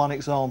 the one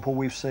example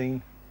we've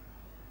seen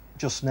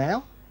just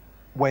now,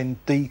 when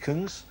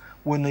deacons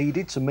were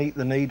needed to meet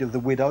the need of the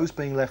widows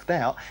being left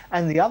out,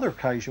 and the other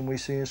occasion we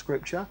see in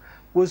Scripture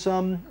was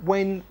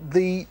when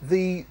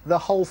the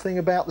whole thing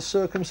about the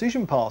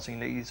circumcision party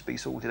needed to be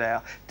sorted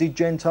out. Did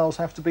Gentiles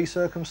have to be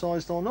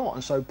circumcised or not?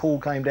 And so Paul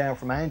came down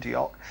from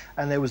Antioch,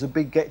 and there was a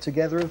big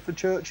get-together of the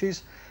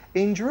churches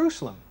in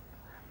Jerusalem.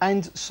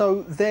 And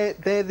so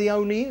they're the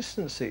only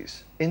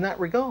instances in that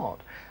regard.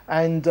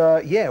 And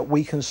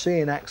we can see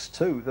in Acts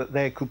 2 that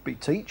there could be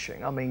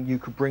teaching. I mean, you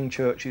could bring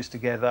churches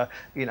together,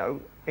 in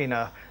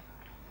a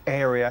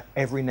area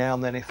every now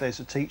and then if there's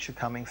a teacher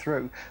coming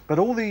through. But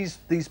all these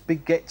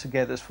big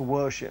get-togethers for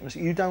worships,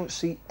 you don't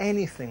see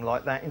anything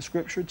like that in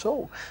Scripture at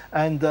all.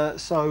 And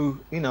so,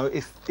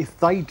 if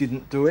they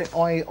didn't do it,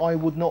 I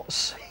would not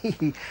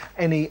see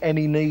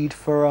any need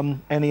for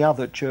any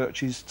other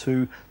churches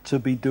to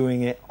be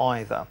doing it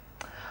either.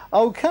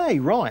 Okay,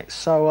 right.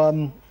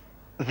 So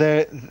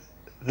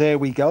there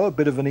we go, a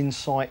bit of an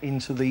insight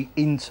into the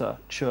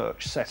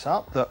inter-church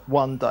setup that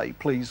one day,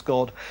 please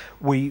God,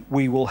 we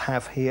will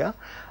have here.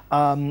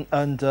 And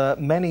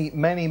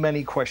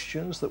many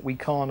questions that we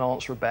can't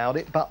answer about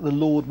it, but the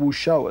Lord will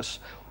show us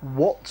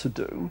what to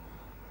do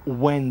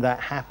when that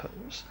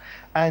happens.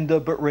 And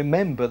but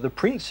remember, the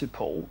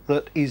principle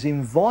that is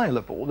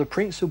inviolable, the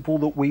principle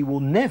that we will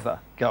never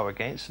go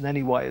against in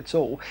any way at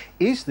all,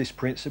 is this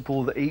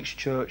principle that each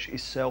church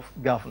is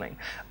self-governing.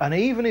 And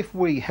even if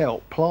we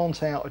help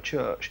plant out a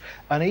church,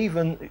 and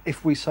even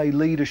if we say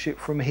leadership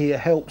from here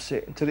helps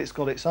it until it's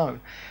got its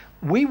own,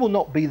 we will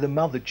not be the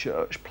mother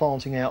church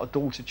planting out a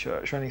daughter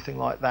church or anything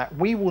like that.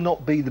 We will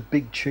not be the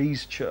big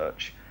cheese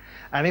church.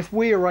 And if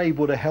we are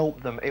able to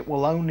help them, it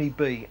will only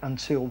be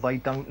until they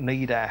don't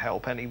need our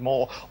help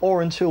anymore,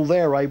 or until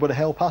they're able to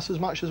help us as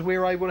much as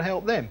we're able to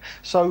help them.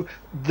 So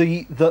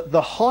the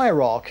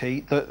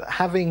hierarchy,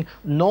 having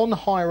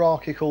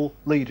non-hierarchical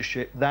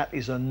leadership, that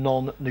is a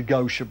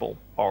non-negotiable.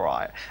 All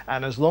right,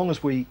 and as long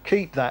as we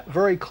keep that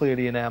very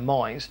clearly in our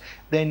minds,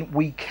 then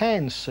we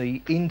can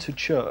see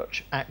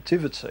inter-church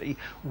activity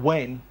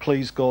when,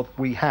 please God,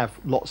 we have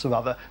lots of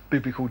other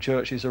biblical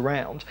churches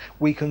around.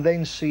 We can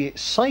then see it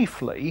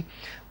safely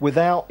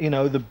without,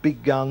 the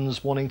big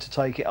guns wanting to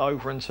take it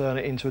over and turn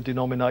it into a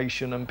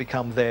denomination and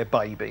become their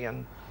baby.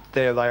 And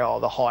there they are,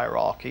 the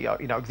hierarchy,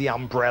 the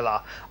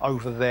umbrella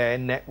over their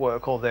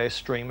network or their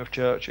stream of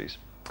churches.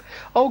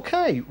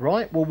 Okay,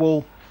 right,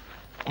 well,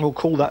 we'll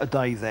call that a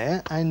day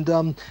there,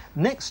 and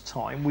next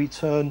time we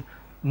turn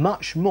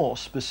much more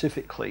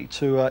specifically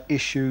to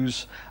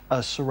issues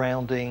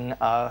surrounding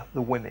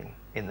the women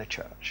in the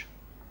church.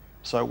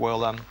 So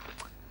we'll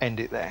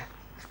end it there.